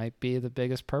Slime might be the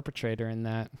biggest perpetrator in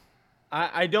that.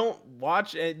 I don't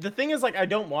watch it. The thing is, like, I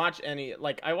don't watch any,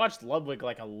 like, I watched Ludwig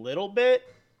like a little bit,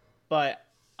 but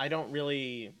I don't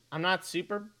really, I'm not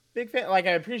super big fan. Like,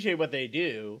 I appreciate what they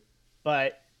do,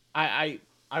 but I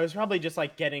was probably just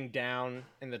like getting down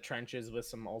in the trenches with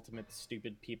some ultimate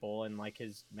stupid people and like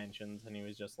his mentions, and he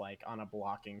was just like on a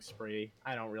blocking spree.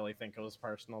 I don't really think it was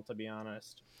personal, to be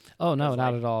honest. Oh no,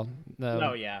 not at all. No,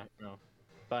 no.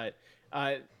 But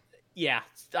yeah,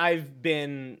 I've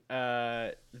been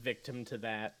victim to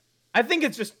that. I think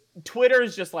it's just, Twitter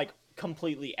is just like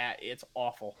completely it's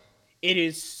awful. It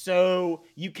is so,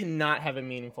 you cannot have a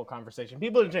meaningful conversation.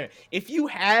 People are, if you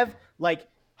have like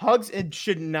Hugs, it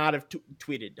should not have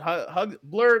tweeted. Hugs,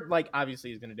 Blur, like, obviously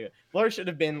he's gonna do it. Blur should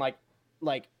have been like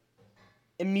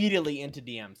immediately into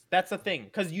DMs. That's the thing,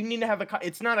 because you need to have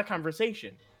it's not a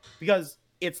conversation, because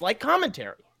it's like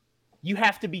commentary. You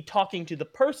have to be talking to the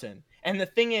person, and the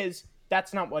thing is,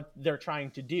 that's not what they're trying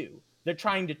to do. They're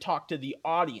trying to talk to the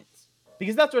audience,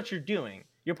 because that's what you're doing.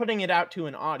 You're putting it out to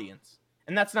an audience,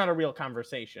 and that's not a real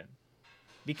conversation,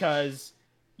 because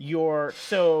you're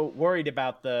so worried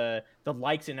about the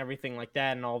likes and everything like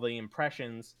that and all the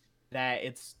impressions that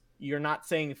you're not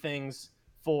saying things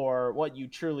for what you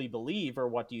truly believe or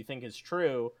what do you think is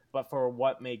true, but for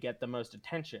what may get the most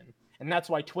attention. And that's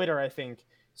why Twitter, I think,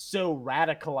 so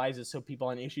radicalizes so people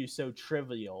on issues so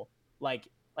trivial. Like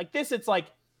this, it's like,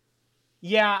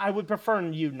 yeah, I would prefer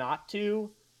you not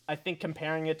to. I think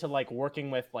comparing it to like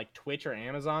working with like Twitch or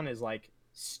Amazon is like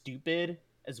stupid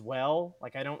as well.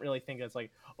 Like, I don't really think it's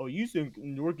like, oh, you think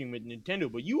working with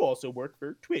Nintendo, but you also work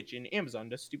for Twitch and Amazon.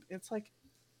 That's stupid. It's like,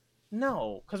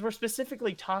 no, because we're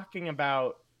specifically talking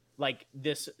about like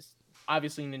this,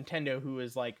 obviously Nintendo, who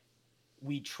is like,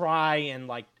 we try and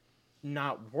like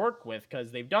not work with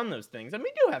because they've done those things, and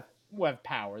we have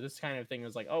power. This kind of thing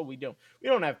is like, oh, we don't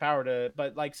have power to,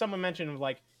 but like someone mentioned,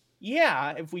 like,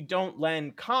 yeah, if we don't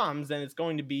lend comms, then it's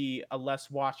going to be a less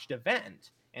watched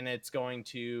event, and it's going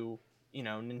to,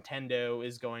 Nintendo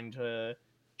is going to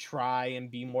try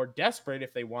and be more desperate.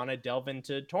 If they want to delve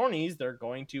into tourneys, they're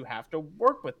going to have to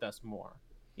work with us more.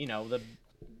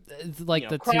 It's like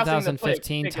the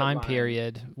 2015 time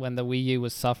period when the Wii U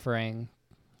was suffering.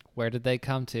 Where did they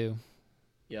come to?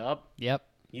 Yep.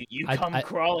 You come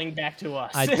crawling back to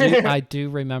us. I do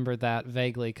remember that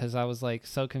vaguely, because I was like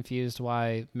so confused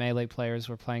why Melee players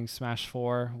were playing Smash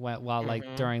 4 while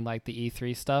like during like the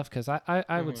E3 stuff, because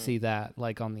I would see that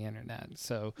like on the internet.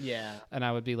 So yeah, and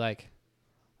I would be like,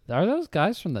 are those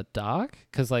guys from the doc?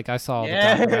 Because like I saw the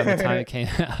doc around the time it came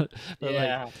out, but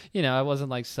like I wasn't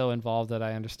like so involved that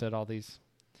I understood all these.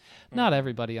 Not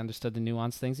everybody understood the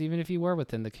nuanced things, even if you were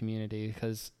within the community,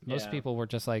 because most people were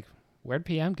just like, where'd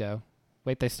PM go?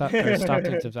 Wait, they stopped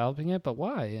developing it, but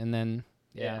why? And then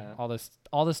all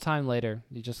this time later,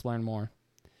 you just learn more.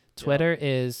 Twitter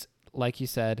is, like you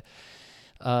said,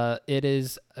 it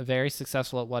is very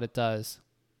successful at what it does.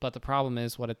 But the problem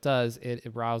is what it does, it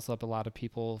rouses up a lot of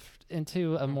people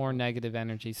into a more negative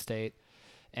energy state.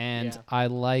 And Yeah.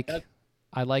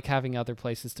 I like having other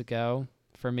places to go.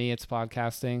 For me, it's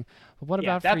podcasting. But what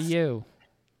Yeah, about for that's you?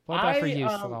 What about for you,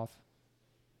 Sloth?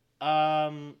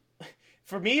 um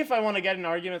for me, if I want to get in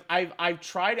arguments, I've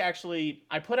tried actually.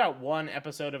 I put out one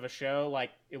episode of a show,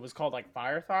 like it was called like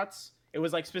Fire Thoughts. It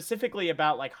was like specifically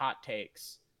about like hot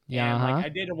takes, Yeah, and like huh? I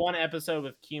did one episode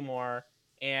with Keymore,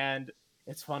 and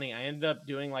it's funny. I ended up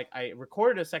doing like I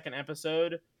recorded a second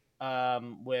episode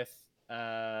with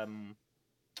um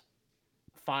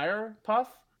Fire Puff,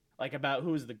 like about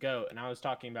who's the goat, and I was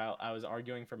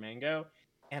arguing for Mango,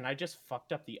 and I just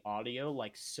fucked up the audio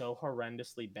like so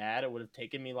horrendously bad. It would have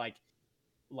taken me like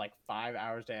 5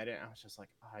 hours to edit. I was just like,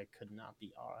 I could not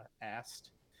be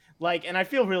asked. Like, and I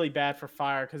feel really bad for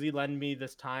Fire because he lent me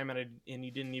this time and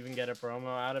he didn't even get a promo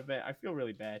out of it. I feel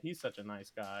really bad. He's such a nice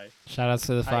guy. Shout outs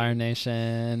to the Fire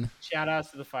Nation. Shout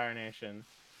outs to the Fire Nation.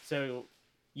 So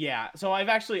yeah, so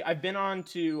I've been on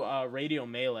to Radio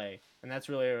Melee, and that's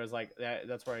really, it was like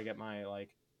that's where I get my like,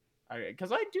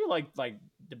 because I do like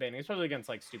debating, especially against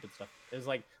like stupid stuff. It's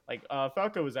like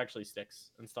Falco is actually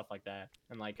Styx and stuff like that,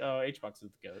 and like HBox is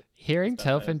the goat. Hearing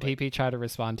Toph and like, PP try to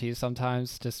respond to you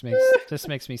sometimes just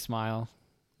makes me smile.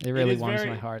 It really warms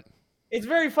my heart. It's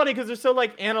very funny because they're so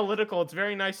like analytical. It's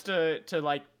very nice to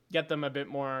like get them a bit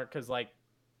more, because like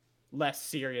less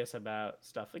serious about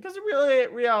stuff, because in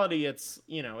reality it's,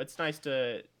 you know, it's nice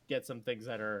to get some things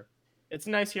that are, it's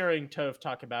nice hearing Toph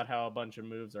talk about how a bunch of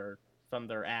moves are from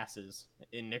their asses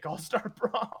in Nick All-Star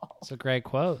Brawl. It's a great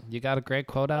quote. You got a great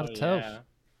quote out of Toph. Yeah.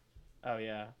 Oh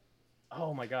yeah.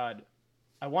 Oh my god.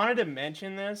 I wanted to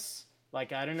mention this,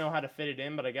 like I don't know how to fit it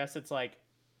in, but I guess it's like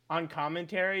on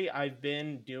commentary I've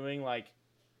been doing like,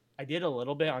 I did a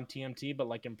little bit on TMT, but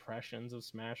like impressions of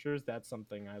Smashers, that's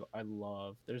something I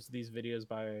love. There's these videos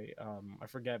by I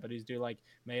forget, but he's do like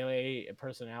Melee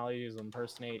personalities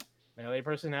impersonate Melee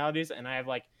personalities, and I have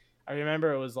like, I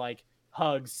remember it was like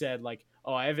Hugs said like,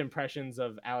 oh, I have impressions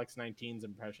of Alex 19's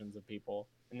impressions of people,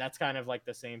 and that's kind of like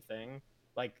the same thing.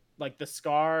 Like the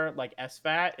Scar like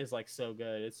SFAT is like so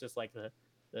good. It's just like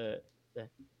the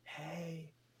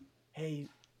hey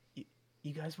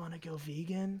you guys want to go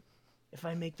vegan? If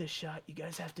I make this shot, you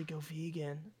guys have to go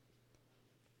vegan.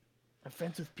 I'm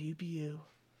friends with Pew Pew.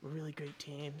 We're really great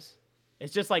teams.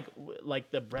 It's just like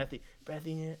the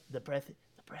breathiness, the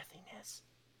breathiness,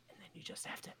 and then you just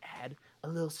have to add a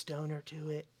little stoner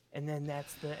to it, and then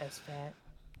that's the SFAT.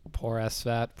 Poor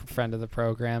SFAT, friend of the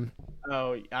program.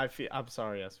 Oh, I'm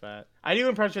sorry, SFAT. I do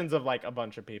impressions of like a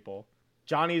bunch of people.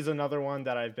 Johnny's another one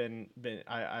that I've been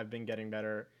getting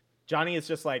better. Johnny is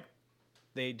just like,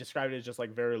 they described it as just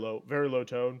like very low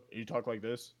tone. You talk like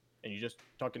this, and you just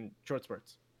talk in short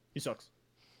spurts. He sucks.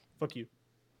 Fuck you.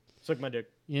 Suck my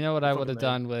dick. You know what I would have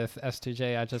done with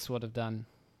S2J? I just would have done.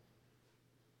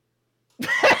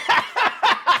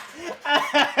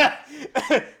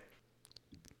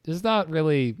 There's not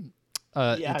really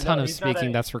a ton of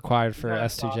speaking that's required for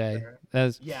S2J.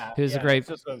 He was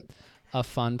a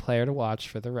fun player to watch,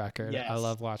 for the record. Yes, I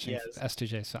love watching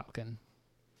S2J Falcon.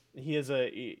 He is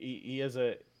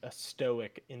a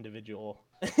stoic individual.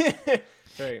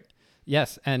 Right.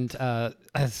 Yes, and I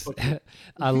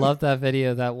love that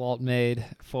video that Walt made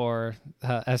for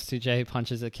S2J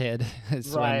punches a kid.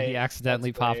 It's when he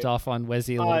accidentally popped off on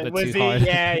Wizzy a little bit too hard.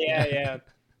 Yeah.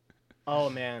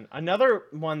 Oh man, another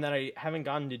one that I haven't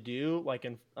gotten to do like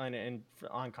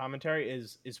on commentary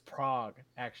is Prague.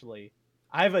 Actually,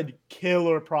 I have a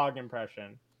killer Prague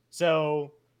impression.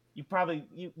 So you probably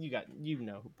you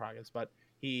know who Prague is, but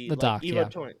he the doc, Evo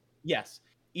 20, yes,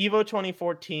 Evo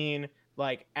 2014,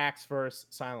 like Axe vs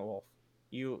Silent Wolf.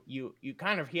 You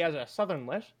kind of, he has a southern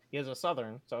lisp. He has a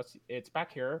southern, so it's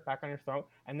back here, back on your throat,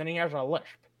 and then he has a lisp,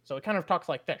 so he kind of talks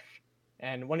like this.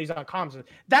 And when he's on comms,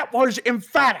 that was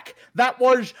emphatic. That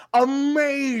was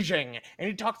amazing. And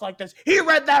he talks like this. He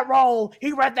read that role.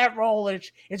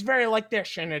 It's very like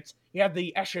this, and you have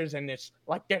the S's, and it's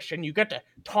like this, and you get to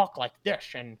talk like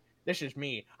this, and this is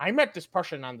me. I met this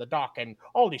person on the dock, and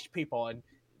all these people, and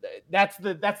that's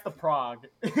the Prague.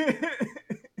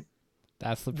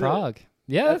 That's the Prague.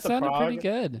 Yeah, that sounded pretty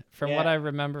good from what I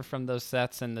remember from those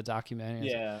sets and the documentaries.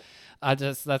 Yeah,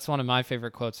 that's one of my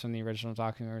favorite quotes from the original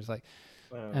documentary. Like,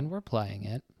 and we're playing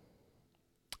it,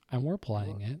 and we're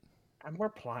playing it, and we're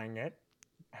playing it,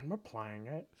 and we're playing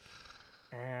it,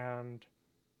 and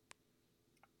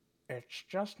it's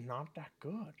just not that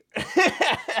good.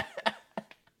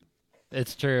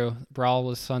 It's true. Brawl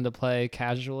was fun to play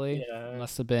casually. Yeah. It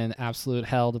must have been absolute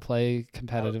hell to play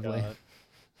competitively. Oh,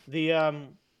 the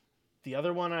The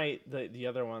other one the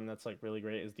other one that's like really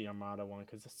great is the Armada one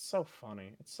because it's so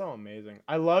funny. It's so amazing.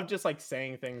 I love just like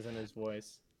saying things in his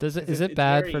voice because Is it it's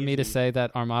bad very for me to easy. say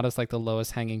that Armada's like the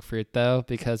lowest hanging fruit though?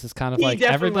 Because it's kind of He like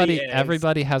definitely is.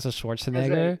 everybody has a As a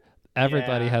Schwarzenegger,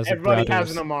 everybody Yeah, has a everybody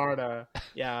has an Brothers. Armada.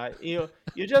 Yeah, you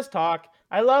just talk.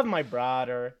 I love my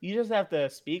brother. You just have to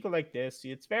speak like this.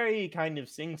 It's very kind of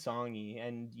sing-songy,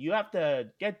 and you have to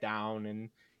get down. And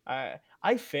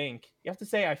I think you have to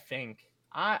say I think.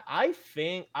 I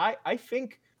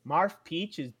think Marv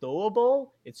Peach is doable.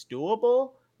 It's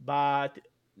doable, but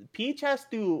Peach has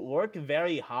to work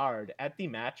very hard at the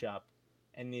matchup,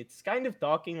 and it's kind of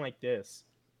talking like this.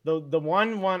 The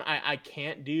one I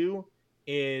can't do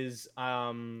is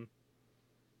Alex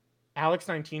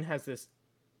 19 has this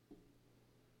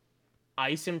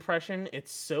ice impression.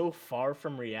 It's so far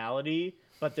from reality,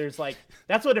 but there's like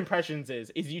that's what impressions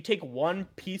is you take one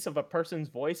piece of a person's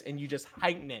voice and you just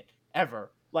heighten it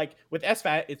ever. Like with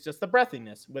SFAT, it's just the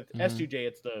breathiness. With Hmm. S2J,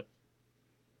 it's the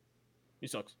he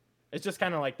sucks. It's just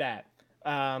kind of like that.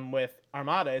 With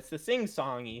Armada, it's the sing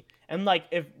songy, and like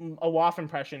if a WAF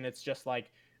impression, it's just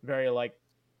like very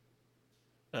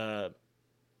uh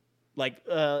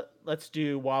let's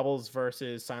do Wobbles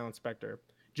versus Silent Spectre.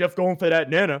 Jeff going for that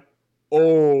Nana.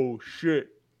 Oh shit.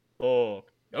 Oh,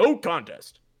 no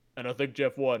contest. And I think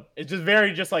Jeff won. It's just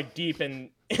very just like deep and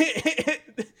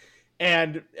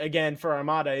and again for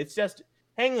Armada, it's just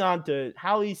hanging on to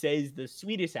how he says the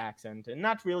Swedish accent and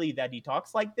not really that he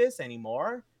talks like this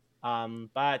anymore.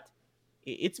 But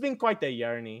it's been quite the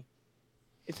journey.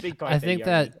 It's been quite the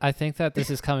journey. I think that this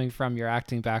is coming from your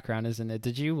acting background, isn't it? A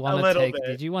little Did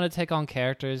bit. you want to take on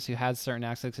characters who had certain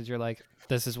accents because you're like,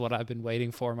 this is what I've been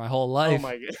waiting for my whole Oh life?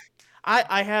 my god.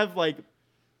 I have like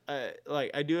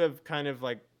I do have kind of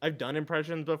like I've done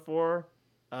impressions before,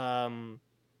 um,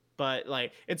 but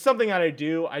like it's something that I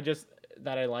do. I just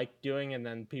that I like doing, and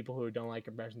then people who don't like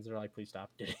impressions are like, please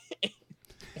stop doing it.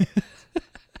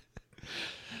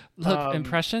 Look, um,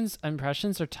 impressions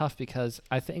are tough because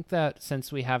I think that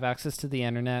since we have access to the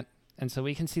internet and so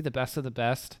we can see the best of the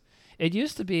best, it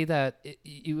used to be that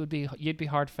you'd be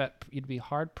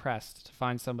hard pressed to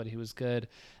find somebody who was good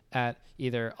at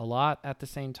either a lot at the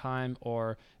same time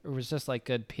or it was just like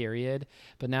good period.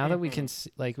 But now that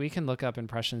mhm. we can look up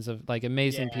impressions of like Yeah,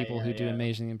 amazing people yeah, who do yeah,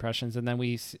 amazing impressions and then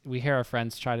we hear our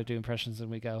friends try to do impressions and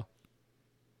we go,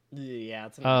 yeah.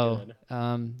 It's not "Oh,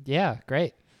 good. yeah,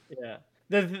 great." Yeah.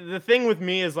 The thing with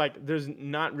me is like there's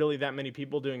not really that many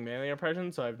people doing melee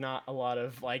impressions, so I've not a lot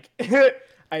of like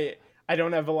I I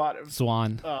don't have a lot of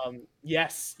Swan,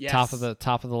 yes, yes.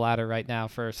 top of the ladder right now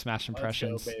for Smash Let's go,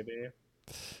 impressions. baby.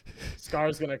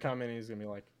 Scar's gonna come in and he's gonna be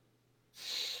like,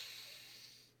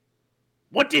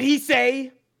 what did he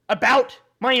say about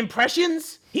my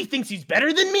impressions? He thinks he's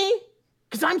better than me?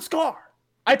 Because I'm Scar.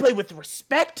 I play with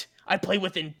respect. I play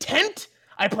with intent.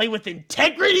 I play with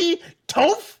integrity.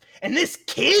 Toph. And this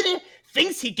kid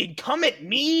thinks he can come at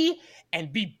me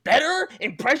and be better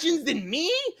impressions than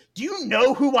me? Do you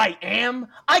know who I am?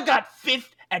 I got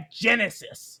fifth at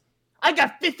Genesis. I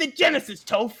got fifth at Genesis,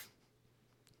 Toph.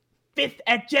 Fifth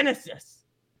at Genesis.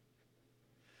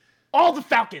 All the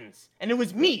Falcons. And it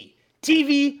was me.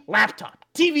 TV, laptop.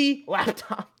 TV,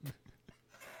 laptop.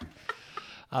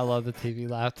 I love the TV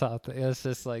laptop thing. It's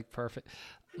just like perfect.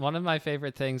 One of my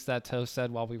favorite things that Toast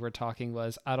said while we were talking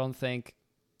was, I don't think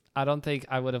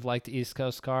I would have liked East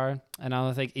Coast Car, and I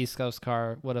don't think East Coast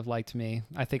Car would have liked me.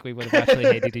 I think we would have actually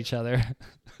hated each other.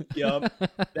 Yup.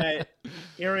 That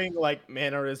hearing like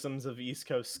mannerisms of East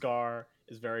Coast Scar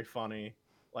is very funny.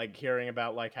 Like hearing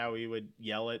about like how he would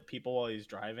yell at people while he's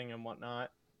driving and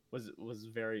whatnot was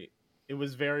very it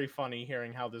was very funny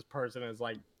hearing how this person has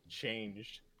like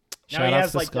changed. Now he Shout outs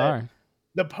has to like Scar.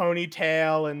 the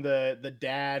ponytail and the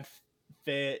dad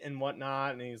fit and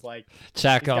whatnot, and Chat he's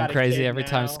going got a crazy kid every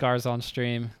time now. Scar's on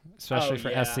stream, Oh especially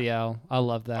for yeah. SCL. I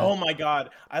love that. Oh my god.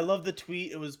 I love the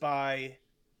tweet. It was by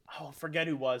oh, I forget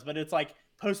who it was, but it's like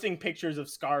posting pictures of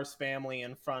Scar's family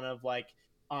in front of like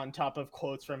on top of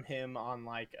quotes from him on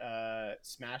like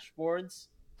Smash boards.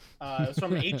 It was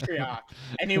from Atrioc.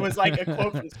 And it was like a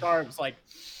quote from Scar. It was like,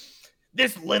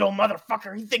 this little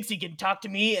motherfucker, he thinks he can talk to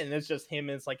me, and it's just him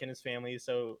and it's like in his family. He's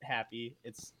so happy.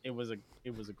 It was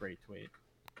a great tweet.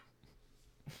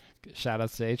 Shout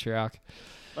outs to Atrioc.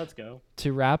 Let's go.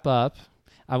 To wrap up,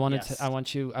 Yes.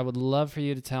 I would love for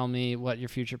you to tell me what your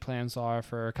future plans are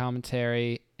for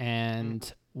commentary Mhm.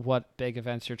 and what big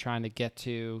events you're trying to get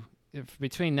to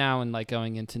between now and like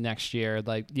going into next year.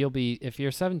 Like you'll be, if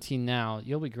you're 17 now,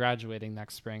 you'll be graduating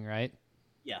next spring, right?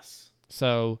 Yes.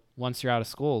 So once you're out of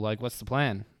school, like what's the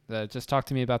plan? Just talk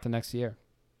to me about the next year.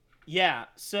 Yeah.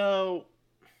 So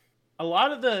a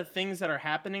lot of the things that are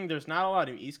happening, there's not a lot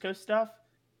of East Coast stuff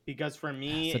because for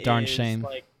me It's a darn is shame.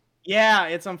 like, yeah,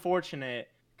 it's unfortunate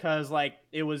because like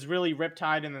it was really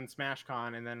Riptide and then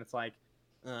SmashCon, and then it's like,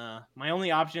 my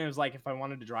only option is like if I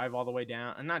wanted to drive all the way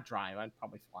down, and not drive, I'd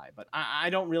probably fly, but I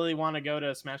don't really want to go to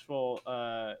Smashville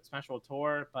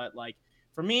tour, but like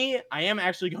for me, I am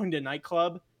actually going to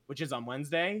Nightclub, which is on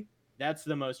Wednesday. That's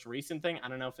the most recent thing. I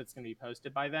don't know if it's gonna be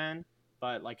posted by then,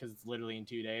 but like, cause it's literally in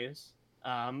 2 days.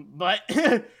 But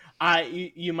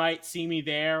you might see me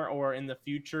there, or in the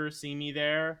future see me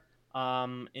there.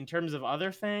 In terms of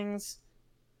other things,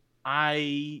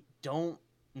 I don't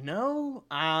know.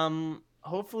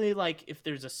 Hopefully, like if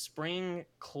there's a spring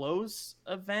close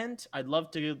event, I'd love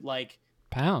to like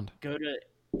Pound. go to.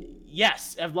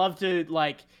 Yes, I'd love to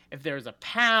like if there's a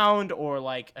pound or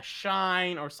like a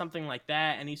shine or something like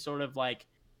that. Any sort of like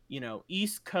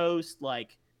East Coast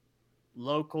like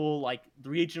local like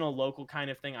regional local kind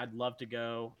of thing, I'd love to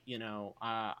go,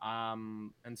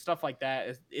 and stuff like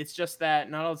that. It's just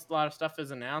that not a lot of stuff is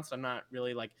announced. I'm not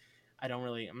really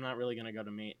gonna go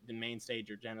to the main stage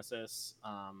or Genesis,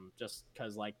 just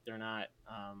because like they're not,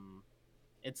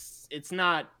 it's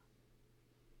not,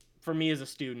 for me as a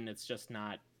student, it's just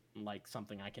not like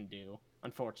something I can do,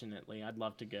 unfortunately. I'd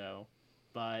love to go,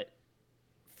 but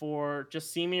for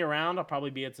just see me around, I'll probably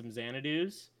be at some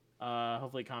Xanadu's,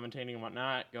 hopefully commentating and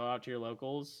whatnot. Go out to your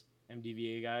locals,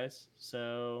 MDVA guys.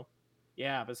 So,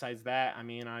 yeah, besides that, I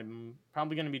mean, I'm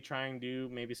probably going to be trying to do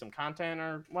maybe some content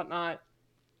or whatnot,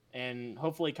 and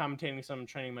hopefully commentating some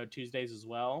Training Mode Tuesdays as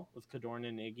well with Kadorn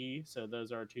and Iggy. So,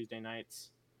 those are Tuesday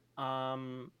nights.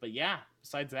 But yeah,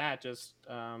 besides that, just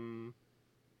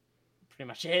pretty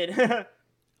much it.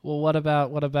 Well, what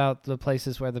about the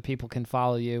places where the people can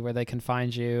follow you, where they can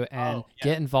find you and Oh, yeah.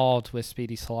 get involved with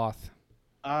Speedy Sloth?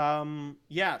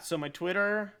 Yeah, so my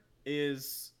Twitter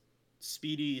is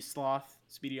Speedy Sloth,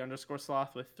 Speedy underscore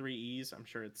Sloth with 3 E's. I'm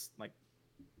sure it's like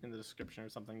in the description or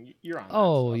something. You're on that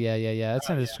Oh, stuff. yeah. It's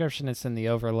Oh in the yeah. description. It's in the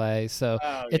overlay. So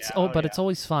Oh it's yeah. oh, Oh but yeah. it's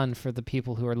always fun for the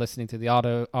people who are listening to the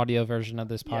audio version of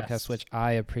this podcast, Yes. which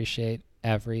I appreciate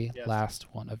every Yes.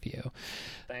 last one of you.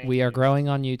 Thank We are you. growing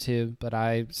on YouTube, but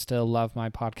I still love my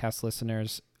podcast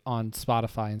listeners on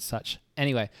Spotify and such.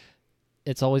 Anyway,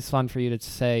 it's always fun for you to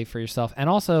say for yourself. And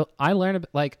also, I learned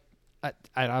about, like,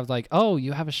 I was like, oh,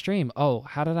 you have a stream. Oh,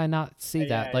 how did I not see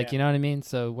that? Yeah, Like, yeah. you know what I mean?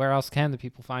 So where else can the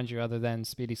people find you other than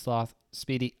Speedy Sloth,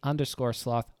 Speedy underscore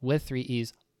Sloth with 3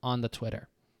 E's on the Twitter?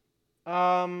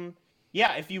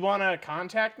 Yeah, if you want to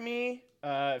contact me,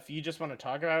 if you just want to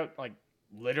talk about like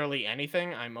literally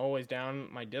anything, I'm always down.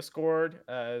 My Discord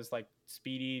is like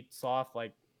Speedy Sloth,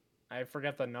 like I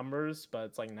forget the numbers, but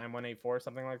it's like 9184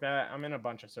 something like that. I'm in a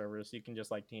bunch of servers, so you can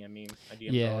just like DM me. My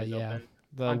DMs are always Yeah. open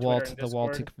on Twitter and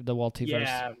Discord. The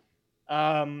Waltiverse.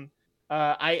 Yeah. Um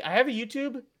I have a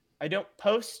YouTube. I don't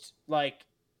post like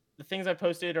the things I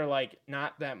posted are like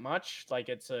not that much. Like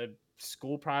it's a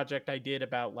school project I did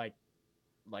about like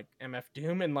MF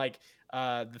Doom, and like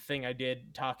the thing I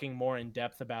did talking more in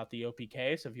depth about the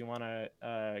OPK. So if you want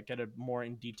to get a more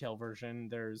in detail version,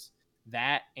 there's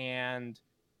that. And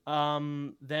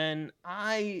then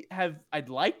I'd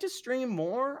like to stream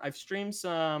more. I've streamed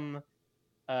some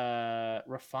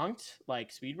Refunked,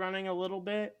 like speedrunning a little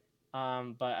bit.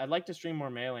 But I'd like to stream more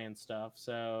Melee and stuff.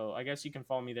 So I guess you can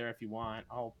follow me there if you want.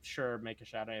 I'll sure make a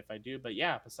shout out if I do. But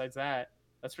yeah, besides that,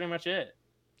 that's pretty much it.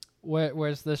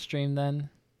 Where's the stream then?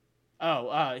 Oh,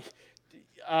 uh,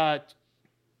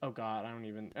 oh God, I don't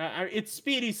even. It's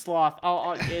Speedy Sloth.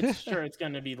 It's sure it's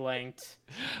gonna be linked.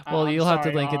 Well, I'm you'll have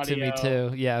to sorry, link it to me audio.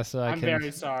 too. Yeah, so I I'm can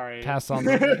very sorry. pass on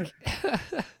the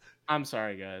link. I'm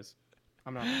sorry, guys.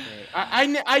 I'm not great.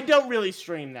 I don't really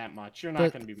stream that much. You're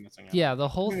not gonna be missing out. Yeah, the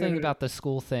whole thing about the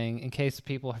school thing, in case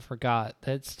people have forgot,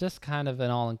 it's just kind of an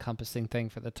all-encompassing thing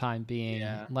for the time being.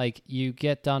 Yeah. Like, you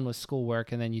get done with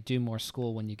schoolwork, and then you do more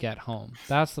school when you get home.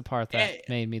 That's the part that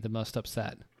made me the most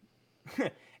upset.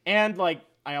 And, like,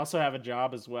 I also have a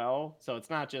job as well, so it's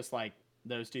not just, like,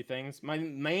 those two things. My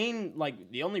main,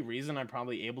 like, the only reason I'm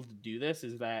probably able to do this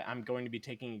is that I'm going to be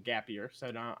taking a gap year,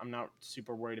 so I'm not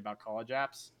super worried about college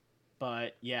apps.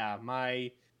 But yeah,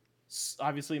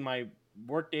 obviously my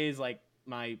work days, like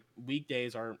my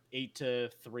weekdays are 8 to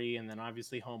 3, and then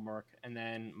obviously homework, and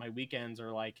then my weekends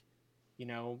are like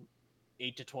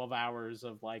 8 to 12 hours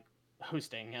of like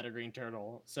hosting at a Green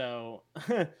Turtle. So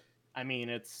I mean,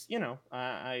 it's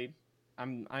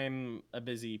I'm a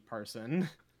busy person.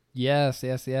 Yes.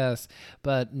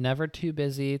 But never too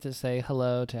busy to say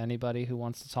hello to anybody who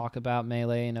wants to talk about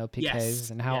Melee and OPKs Yes,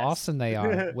 and how yes. awesome they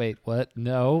are. Wait, what?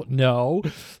 No,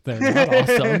 they're not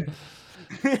awesome.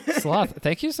 Sloth,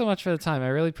 thank you so much for the time. I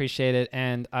really appreciate it,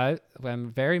 and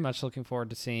I'm very much looking forward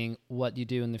to seeing what you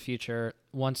do in the future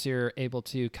once you're able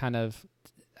to kind of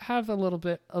have a little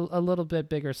bit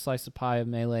bigger slice of pie of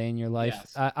Melee in your life.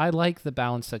 Yes. I like the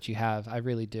balance that you have. I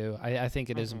really do. I think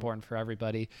it is Mhm. important for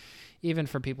everybody, even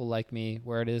for people like me,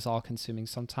 where it is all consuming.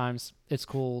 Sometimes it's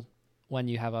cool when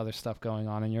you have other stuff going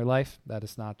on in your life that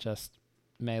is not just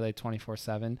Melee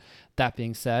 24/7. That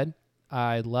being said,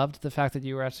 I loved the fact that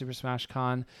you were at Super Smash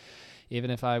Con, even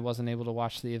if I wasn't able to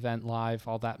watch the event live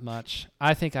all that much.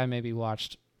 I think I maybe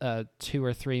watched 2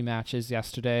 or 3 matches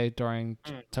yesterday during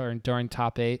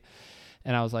top 8,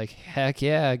 and I was like, heck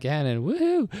yeah, again, and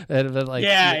woohoo! And but like,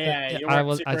 Yeah, you I weren't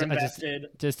was, super invested.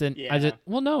 just didn't, Yeah.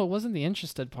 well, no, it wasn't the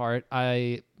interested part.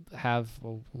 I have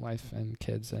a wife and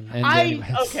kids, and I anyways,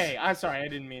 okay. I'm sorry. I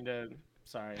didn't mean to.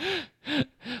 Sorry.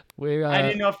 we're I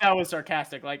didn't know if that was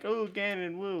sarcastic. Like, oh,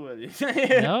 Ganon Woo.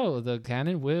 no, the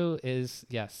Canon Woo is,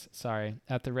 yes, sorry,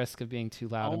 at the risk of being too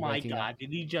loud, Oh I'm my waking up. God! Did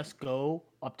he just go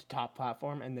up to top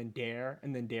platform and then dare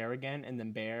again, and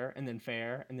then bear, and then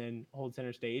fair, and then hold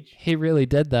center stage? He really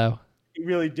did, though. He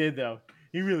really did though.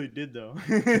 He really did though.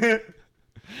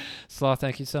 Sloth,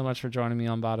 thank you so much for joining me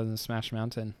on Bottom of the Smash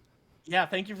Mountain. Yeah,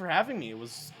 thank you for having me. It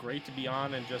was great to be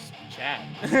on and just chat.